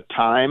the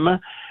time.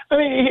 I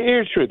mean,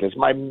 here's the truth.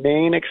 My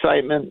main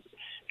excitement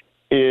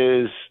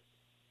is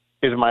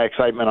my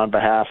excitement on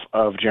behalf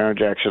of Jaren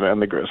Jackson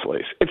and the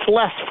Grizzlies. It's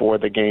less for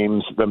the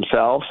games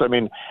themselves. I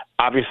mean,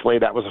 obviously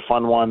that was a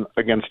fun one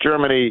against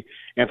Germany.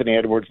 Anthony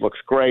Edwards looks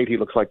great. He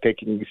looks like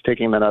he's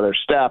taking another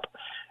step.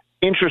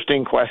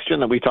 Interesting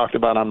question that we talked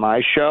about on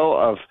my show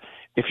of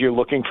if you're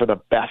looking for the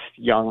best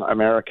young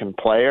American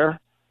player,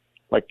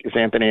 like is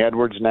Anthony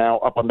Edwards now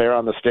up on there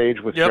on the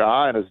stage with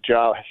Ja, and has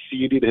Ja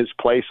ceded his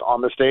place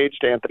on the stage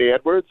to Anthony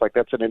Edwards? Like,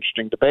 that's an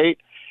interesting debate.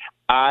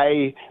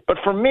 But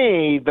for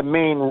me, the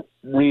main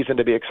reason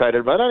to be excited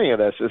about any of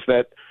this is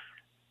that,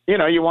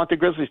 you want the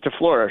Grizzlies to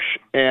flourish.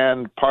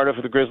 And part of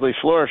the Grizzlies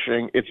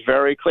flourishing, it's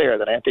very clear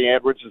that Anthony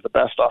Edwards is the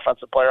best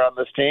offensive player on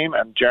this team,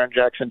 and Jaren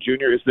Jackson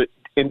Jr. is the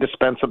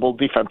indispensable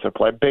defensive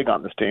player, big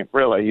on this team.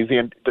 Really, he's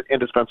the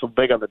indispensable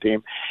big on the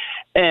team,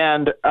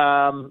 and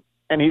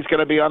he's going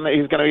to be on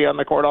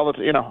the court all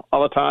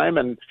the time,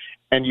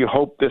 and you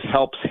hope this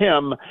helps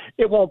him.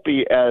 It won't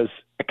be as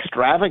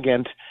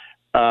extravagant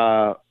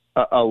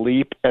a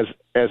leap as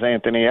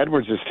Anthony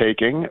Edwards is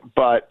taking,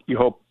 but you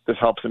hope this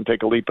helps him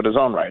take a leap in his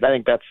own right. I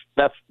think that's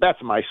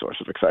my source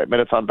of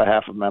excitement. It's on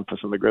behalf of Memphis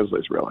and the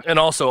Grizzlies, really. And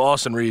also,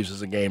 Austin Reeves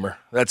is a gamer.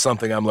 That's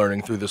something I'm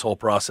learning through this whole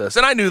process,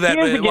 and I knew that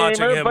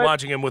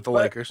watching him with the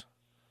Lakers.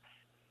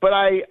 But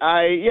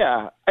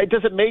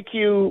does it make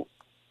you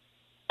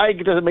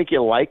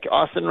like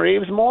Austin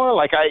Reeves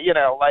more? I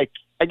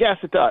guess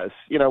it does.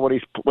 When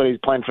he's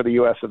playing for the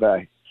U.S. of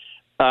A.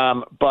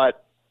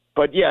 But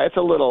yeah, it's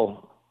a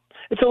little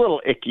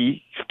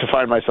icky to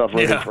find myself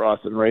rooting for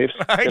Austin Reeves.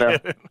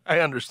 I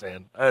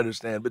understand.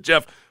 But,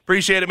 Jeff,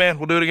 appreciate it, man.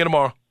 We'll do it again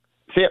tomorrow.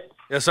 See ya.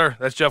 Yes, sir.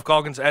 That's Geoff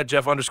Calkins, at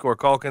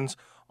Jeff_Calkins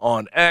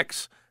on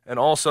X. And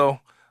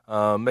also,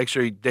 make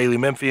sure you Daily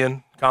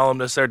Memphian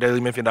columnist there,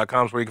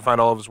 dailymemphian.com is where you can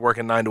find all of his work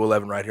at 9 to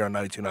 11 right here on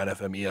 92.9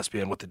 FM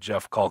ESPN with the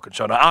Geoff Calkins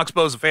Show. Now,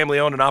 Oxbow is a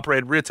family-owned and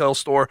operated retail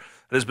store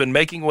that has been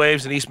making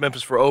waves in East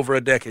Memphis for over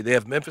a decade. They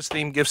have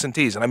Memphis-themed gifts and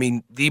tees, and I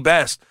mean the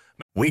best.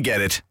 We get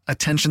it.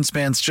 Attention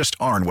spans just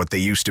aren't what they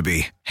used to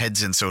be.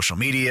 Heads in social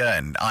media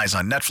and eyes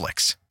on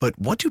Netflix. But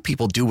what do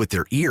people do with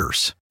their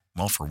ears?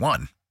 Well, for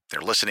one, they're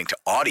listening to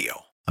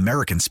audio.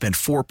 Americans spend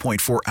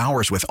 4.4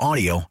 hours with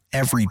audio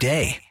every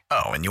day.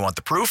 Oh, and you want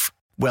the proof?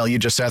 Well, you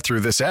just sat through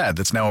this ad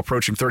that's now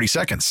approaching 30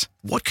 seconds.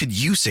 What could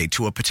you say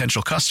to a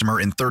potential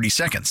customer in 30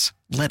 seconds?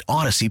 Let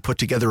Odyssey put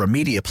together a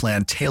media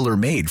plan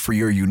tailor-made for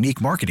your unique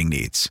marketing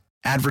needs.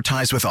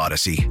 Advertise with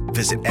Odyssey.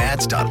 Visit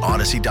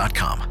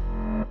ads.odyssey.com.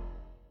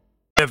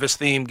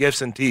 Memphis-themed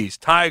gifts and tees.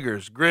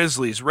 Tigers,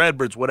 Grizzlies,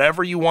 Redbirds,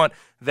 whatever you want,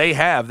 they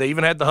have. They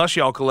even had the Hush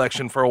Y'all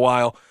collection for a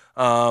while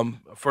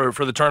for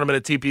the tournament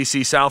at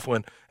TPC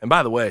Southwind. And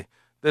by the way,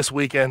 this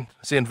weekend,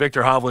 seeing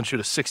Victor Hovland shoot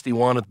a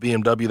 61 at the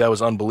BMW, that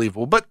was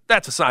unbelievable. But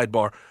that's a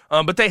sidebar.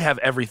 But they have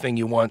everything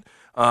you want.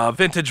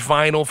 Vintage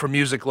vinyl for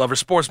music lovers,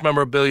 sports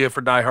memorabilia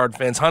for diehard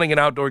fans, hunting and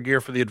outdoor gear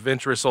for the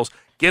adventurous souls.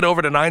 Get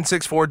over to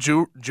 964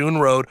 June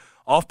Road,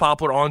 off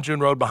Poplar on June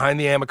Road, behind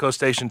the Amoco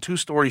station,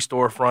 2-story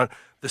storefront.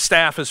 The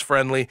staff is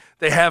friendly.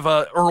 They have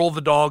Earl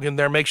the dog in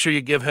there. Make sure you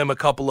give him a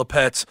couple of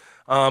pets.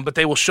 But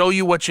they will show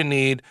you what you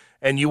need,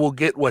 and you will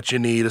get what you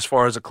need as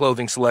far as a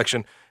clothing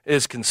selection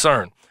is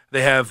concerned.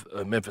 They have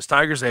Memphis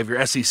Tigers. They have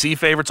your SEC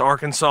favorites,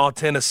 Arkansas,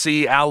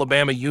 Tennessee,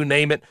 Alabama, you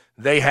name it.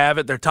 They have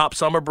it. Their top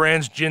summer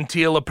brands,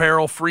 Genteel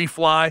Apparel, Free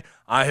Fly.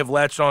 I have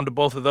latched on to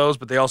both of those,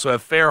 but they also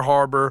have Fair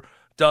Harbor,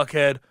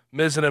 Duckhead,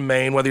 Mizzen and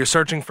Maine. Whether you're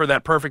searching for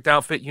that perfect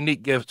outfit,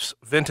 unique gifts,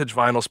 vintage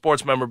vinyl,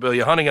 sports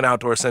memorabilia, hunting and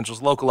outdoor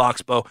essentials, local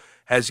Oxbow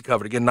has you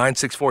covered. Again,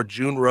 964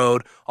 June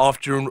Road, off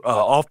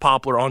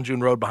Poplar on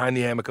June Road, behind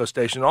the Amoco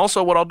station.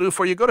 Also, what I'll do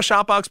for you, go to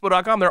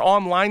shopoxbow.com, their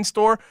online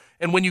store,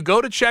 and when you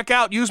go to check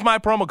out, use my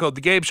promo code,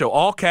 The Gabe Show,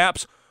 all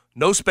caps,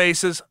 no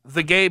spaces,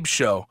 The Gabe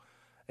Show,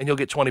 and you'll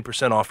get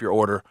 20% off your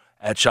order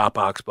at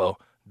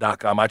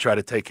shopoxbow.com. I try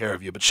to take care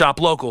of you, but shop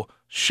local,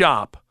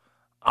 shop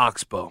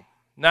Oxbow.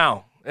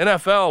 Now,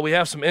 NFL, we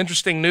have some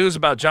interesting news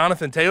about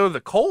Jonathan Taylor. The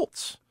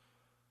Colts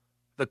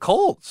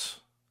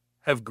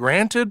have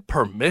granted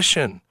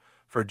permission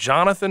for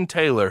Jonathan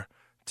Taylor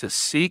to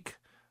seek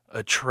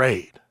a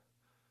trade.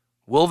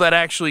 Will that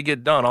actually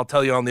get done? I'll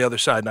tell you on the other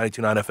side.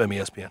 92.9 FM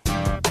ESPN.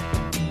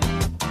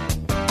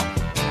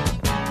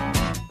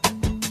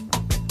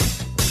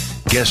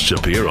 Guests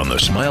appear on the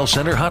Smile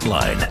Center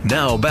hotline.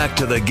 Now back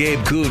to the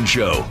Gabe Kuhn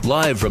Show,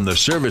 live from the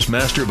Service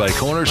Master by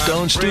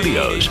Cornerstone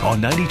Studios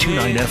on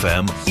 92.9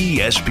 FM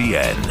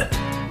ESPN.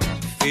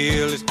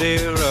 Feel it's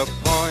their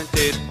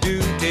appointed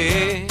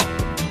duty.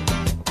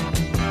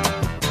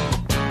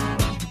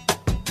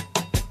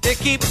 They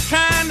keep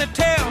trying to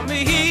tell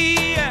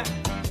me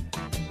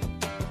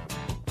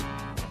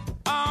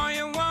all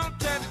you want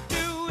to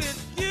do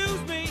is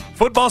use me.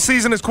 Football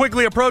season is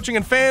quickly approaching,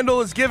 and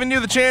FanDuel is giving you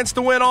the chance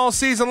to win all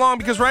season long,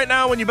 because right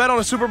now when you bet on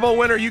a Super Bowl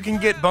winner, you can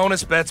get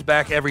bonus bets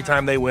back every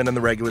time they win in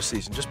the regular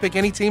season. Just pick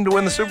any team to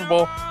win the Super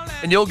Bowl,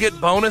 and you'll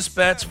get bonus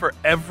bets for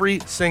every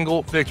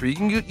single victory. You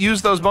can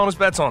use those bonus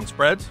bets on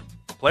spreads,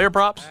 player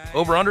props,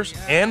 over-unders,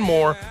 and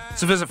more.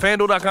 So visit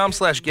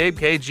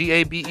FanDuel.com/GabeK,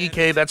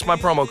 G-A-B-E-K. That's my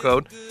promo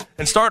code.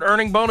 And start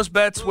earning bonus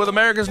bets with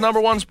America's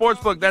 #1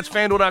 sportsbook. That's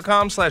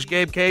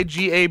FanDuel.com/GabeK,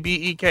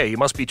 G-A-B-E-K. You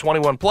must be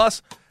 21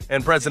 plus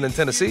and present in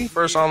Tennessee.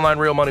 First online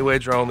real money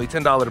wager only.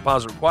 $10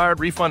 deposit required.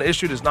 Refund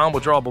issued as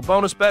non-withdrawable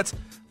bonus bets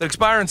that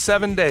expire in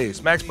 7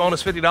 days. Max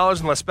bonus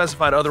 $50 unless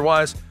specified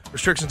otherwise.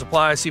 Restrictions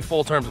apply. See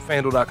full terms at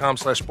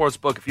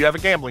FanDuel.com/sportsbook. If you have a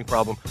gambling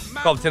problem,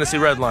 call the Tennessee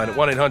Red Line at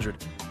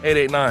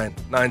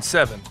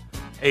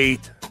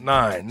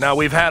 1-800-889-9789. Now,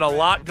 we've had a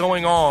lot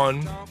going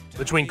on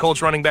between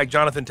Colts running back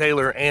Jonathan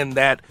Taylor and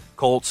that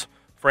Colts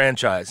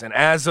franchise. And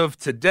as of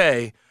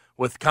today,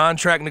 with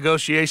contract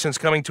negotiations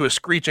coming to a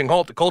screeching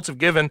halt, the Colts have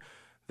given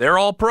their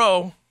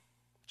all-pro,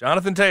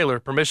 Jonathan Taylor,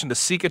 permission to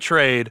seek a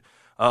trade.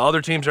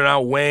 Other teams are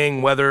now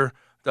weighing whether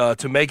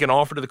to make an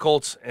offer to the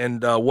Colts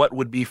and what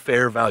would be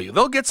fair value.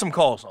 They'll get some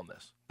calls on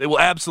this. They will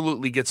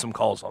absolutely get some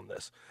calls on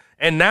this.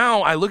 And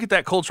now I look at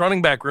that Colts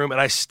running back room,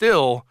 and I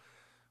still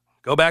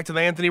go back to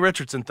the Anthony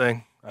Richardson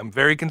thing. I'm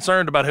very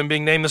concerned about him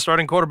being named the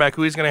starting quarterback,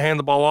 who he's going to hand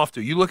the ball off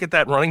to. You look at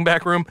that running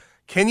back room,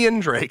 Kenyon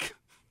Drake,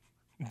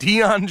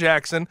 Deion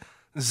Jackson,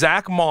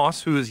 Zach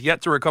Moss, who is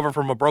yet to recover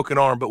from a broken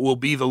arm but will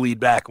be the lead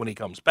back when he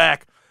comes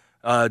back,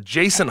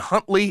 Jason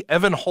Huntley,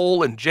 Evan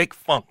Hull, and Jake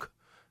Funk.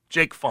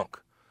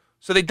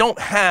 So they don't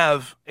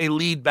have a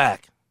lead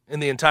back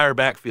in the entire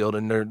backfield,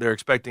 and they're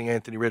expecting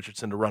Anthony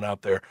Richardson to run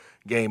out there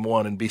game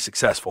one and be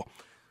successful.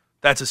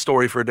 That's a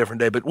story for a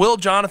different day. But will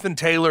Jonathan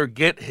Taylor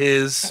get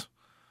his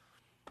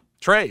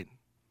trade?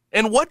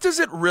 And what does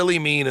it really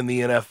mean in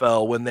the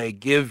NFL when they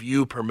give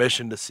you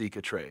permission to seek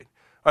a trade?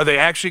 Are they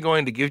actually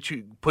going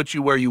to put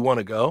you where you want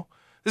to go?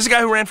 This is a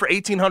guy who ran for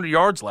 1,800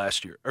 yards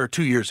last year, or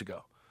 2 years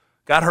ago.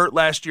 Got hurt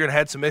last year and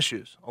had some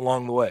issues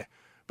along the way.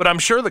 But I'm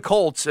sure the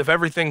Colts, if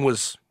everything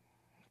was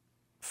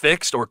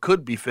fixed or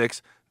could be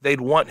fixed,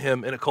 they'd want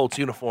him in a Colts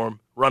uniform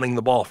running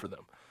the ball for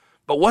them.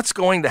 But what's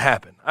going to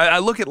happen? I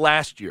look at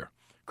last year.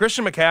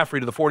 Christian McCaffrey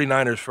to the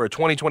 49ers for a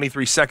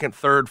 2023 second,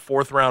 third,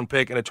 fourth-round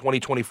pick and a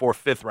 2024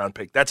 fifth-round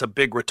pick. That's a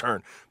big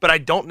return. But I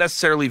don't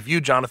necessarily view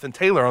Jonathan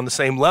Taylor on the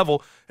same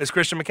level as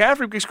Christian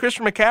McCaffrey, because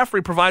Christian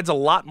McCaffrey provides a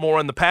lot more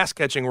in the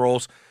pass-catching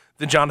roles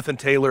than Jonathan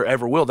Taylor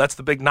ever will. That's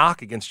the big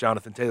knock against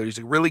Jonathan Taylor. He's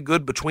a really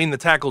good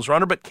between-the-tackles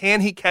runner, but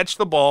can he catch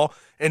the ball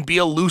and be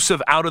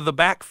elusive out of the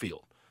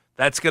backfield?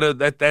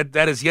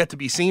 That is yet to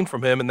be seen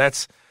from him, and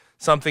that's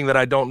something that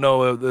I don't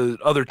know the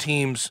other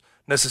teams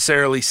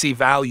necessarily see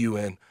value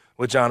in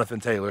with Jonathan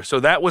Taylor.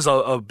 So that was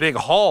a big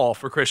haul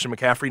for Christian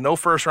McCaffrey. No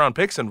first-round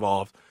picks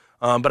involved,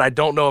 but I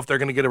don't know if they're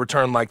going to get a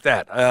return like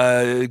that.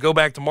 Go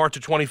back to March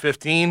of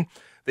 2015.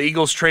 The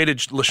Eagles traded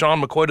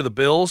LaShawn McCoy to the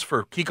Bills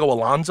for Kiko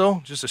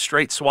Alonso, just a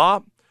straight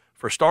swap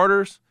for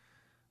starters.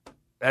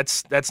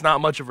 That's not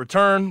much of a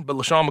return, but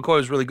LaShawn McCoy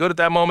was really good at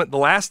that moment. The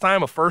last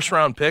time a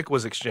first-round pick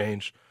was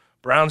exchanged,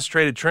 Browns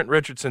traded Trent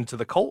Richardson to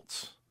the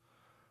Colts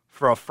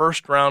for a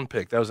first-round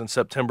pick. That was in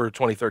September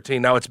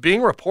 2013. Now, it's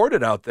being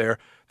reported out there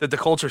that the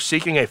Colts are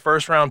seeking a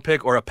first-round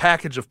pick or a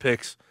package of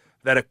picks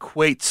that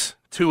equates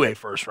to a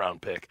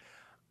first-round pick.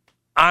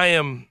 I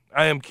am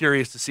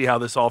curious to see how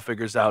this all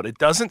figures out. It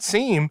doesn't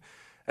seem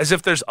as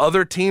if there's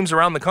other teams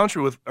around the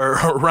country or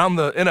around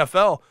the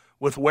NFL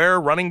with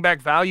where running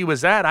back value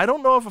is at. I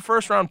don't know if a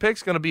first-round pick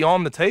is going to be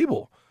on the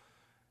table.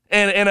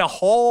 And a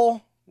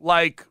haul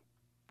like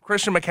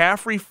Christian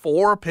McCaffrey,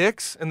 4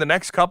 picks in the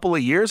next couple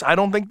of years, I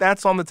don't think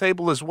that's on the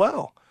table as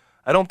well.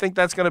 I don't think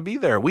that's going to be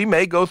there. We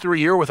may go through a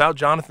year without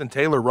Jonathan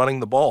Taylor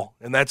running the ball,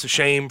 and that's a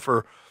shame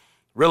for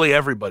really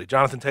everybody.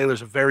 Jonathan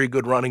Taylor's a very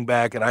good running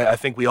back, and I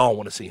think we all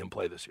want to see him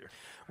play this year.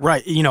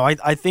 Right. You know,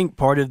 I think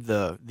part of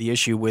the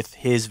issue with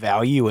his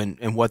value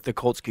and what the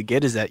Colts could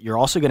get is that you're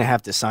also going to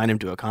have to sign him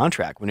to a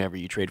contract whenever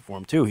you trade for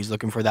him, too. He's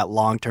looking for that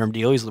long-term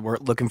deal. He's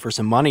looking for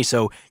some money.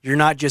 So you're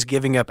not just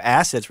giving up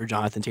assets for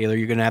Jonathan Taylor.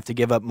 You're going to have to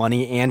give up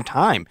money and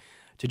time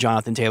to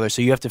Jonathan Taylor.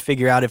 So you have to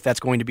figure out if that's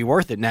going to be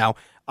worth it. Now,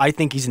 I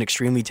think he's an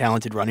extremely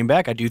talented running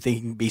back. I do think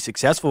he can be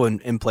successful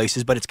in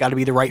places, but it's got to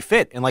be the right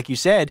fit. And like you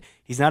said,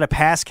 he's not a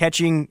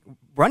pass-catching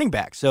running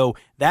back. So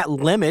that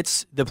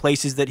limits the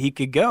places that he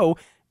could go.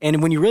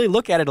 And when you really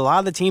look at it, a lot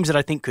of the teams that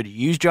I think could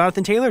use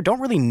Jonathan Taylor don't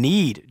really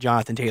need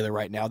Jonathan Taylor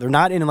right now. They're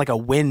not in like a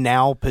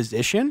win-now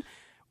position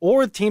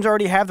or teams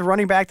already have the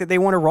running back that they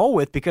want to roll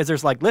with because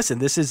there's like, listen,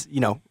 this is,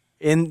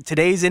 in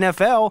today's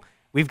NFL,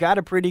 we've got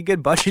a pretty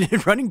good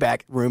budgeted running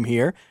back room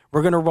here.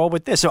 We're going to roll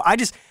with this. So I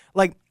just,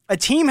 a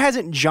team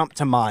hasn't jumped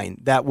to mind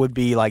that would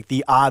be like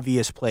the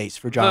obvious place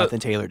for Jonathan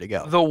Taylor to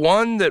go. The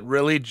one that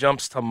really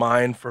jumps to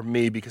mind for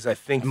me because I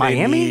think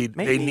Miami?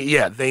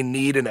 they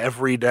need an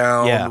every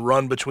down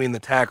run between the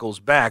tackles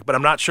back, but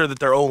I'm not sure that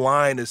their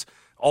O-line is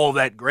all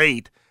that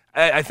great.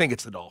 I think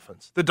it's the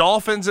Dolphins. The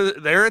Dolphins,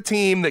 they're a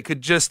team that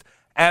could just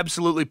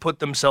absolutely put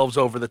themselves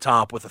over the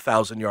top with a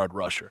 1,000-yard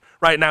rusher.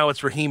 Right now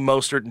it's Raheem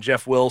Mostert and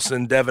Jeff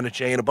Wilson, Devin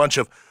Achane, a bunch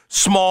of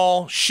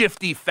small,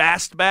 shifty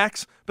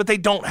fastbacks, but they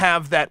don't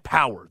have that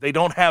power. They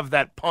don't have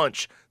that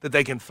punch that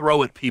they can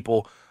throw at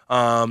people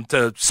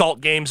to salt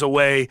games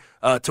away,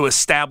 to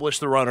establish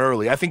the run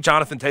early. I think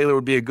Jonathan Taylor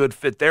would be a good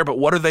fit there, but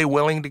what are they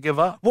willing to give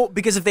up? Well,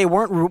 because if they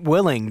weren't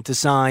willing to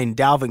sign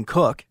Dalvin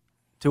Cook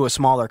to a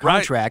smaller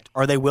contract,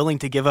 are they willing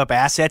to give up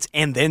assets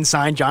and then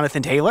sign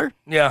Jonathan Taylor?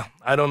 Yeah,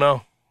 I don't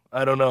know.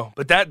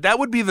 But that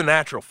would be the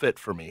natural fit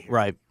for me.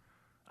 Right.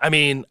 I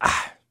mean,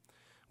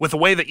 with the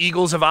way the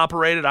Eagles have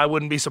operated, I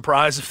wouldn't be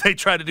surprised if they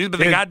tried to do it. But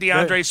they got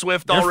DeAndre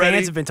Swift already. Their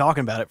fans have been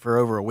talking about it for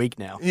over a week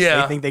now.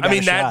 Yeah. They think they got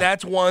a shot.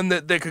 That's one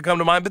that could come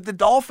to mind. But the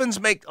Dolphins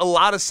make a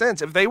lot of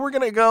sense. If they were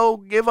going to go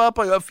give up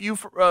a few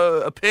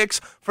picks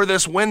for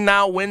this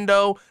win-now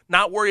window,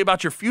 not worry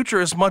about your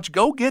future as much,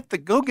 go get a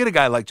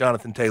guy like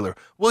Jonathan Taylor.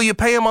 Will you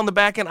pay him on the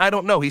back end? I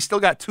don't know. He's still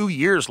got 2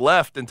 years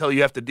left until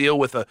you have to deal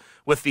with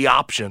the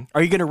option.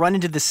 Are you going to run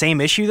into the same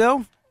issue,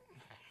 though?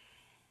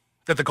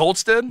 That the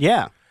Colts did?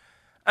 Yeah.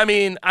 I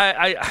mean,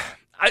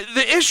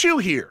 the issue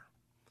here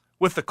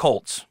with the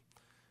Colts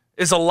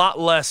is a lot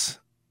less.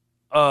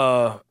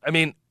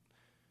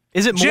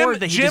 Is it more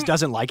that he just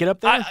doesn't like it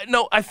up there?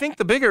 No, I think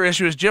the bigger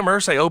issue is Jim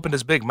Irsay opened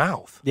his big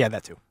mouth. Yeah,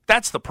 that too.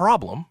 That's the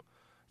problem.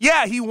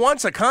 Yeah, he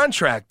wants a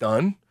contract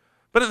done,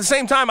 but at the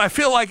same time, I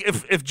feel like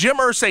if Jim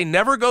Irsay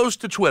never goes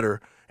to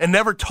Twitter and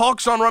never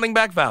talks on running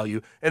back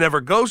value and never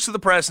goes to the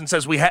press and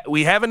says we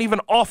haven't even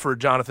offered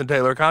Jonathan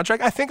Taylor a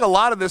contract, I think a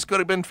lot of this could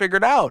have been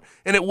figured out,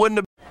 and it wouldn't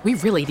have. We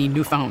really need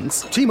new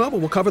phones. T-Mobile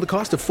will cover the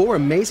cost of 4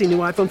 amazing new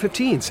iPhone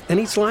 15s, and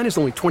each line is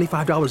only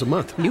 $25 a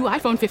month. New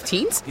iPhone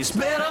 15s? It's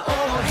better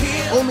over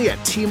here. Only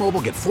at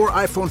T-Mobile, get 4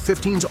 iPhone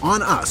 15s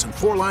on us and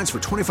 4 lines for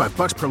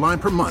 $25 per line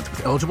per month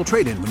with eligible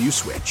trade-in when you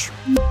switch.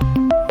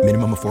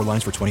 Minimum of 4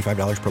 lines for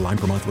 $25 per line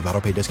per month with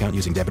autopay discount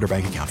using debit or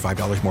bank account.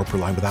 $5 more per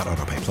line without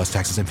autopay, plus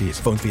taxes and fees.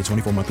 Phone fee at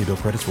 24 monthly bill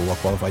credits for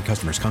well-qualified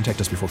customers. Contact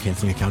us before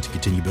canceling account to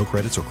continue bill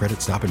credits or credit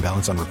stop and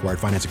balance on required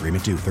finance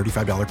agreement due.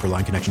 $35 per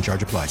line connection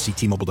charge applies. See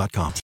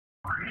T-Mobile.com.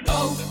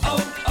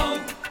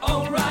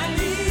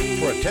 O'Reilly.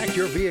 Protect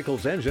your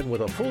vehicle's engine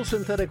with a full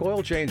synthetic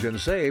oil change and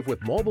save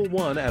with Mobile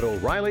One at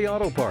O'Reilly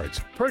Auto Parts.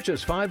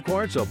 Purchase 5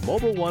 quarts of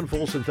Mobile One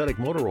full synthetic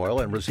motor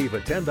oil and receive a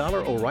 $10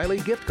 O'Reilly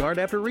gift card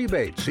after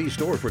rebate. See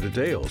store for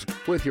details.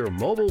 With your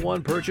Mobile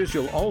One purchase,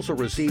 you'll also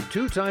receive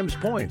 2 times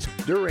points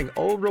during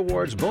O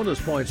Rewards Bonus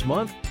Points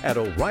Month at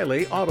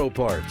O'Reilly Auto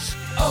Parts.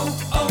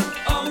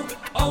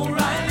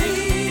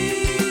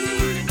 O'Reilly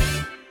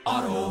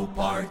Auto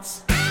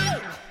Parts.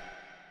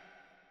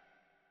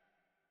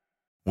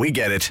 We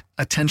get it.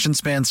 Attention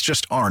spans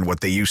just aren't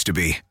what they used to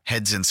be.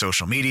 Heads in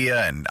social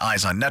media and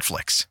eyes on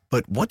Netflix.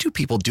 But what do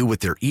people do with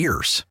their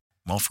ears?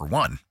 Well, for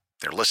one,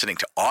 they're listening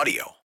to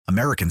audio.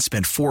 Americans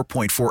spend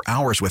 4.4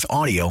 hours with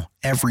audio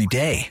every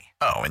day.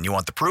 Oh, and you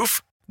want the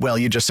proof? Well,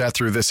 you just sat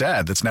through this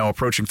ad that's now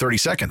approaching 30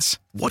 seconds.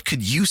 What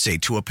could you say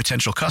to a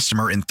potential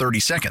customer in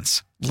 30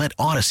 seconds? Let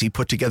Odyssey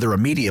put together a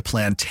media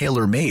plan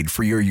tailor-made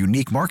for your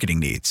unique marketing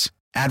needs.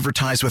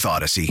 Advertise with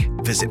Odyssey.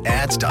 Visit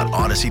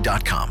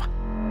ads.odyssey.com.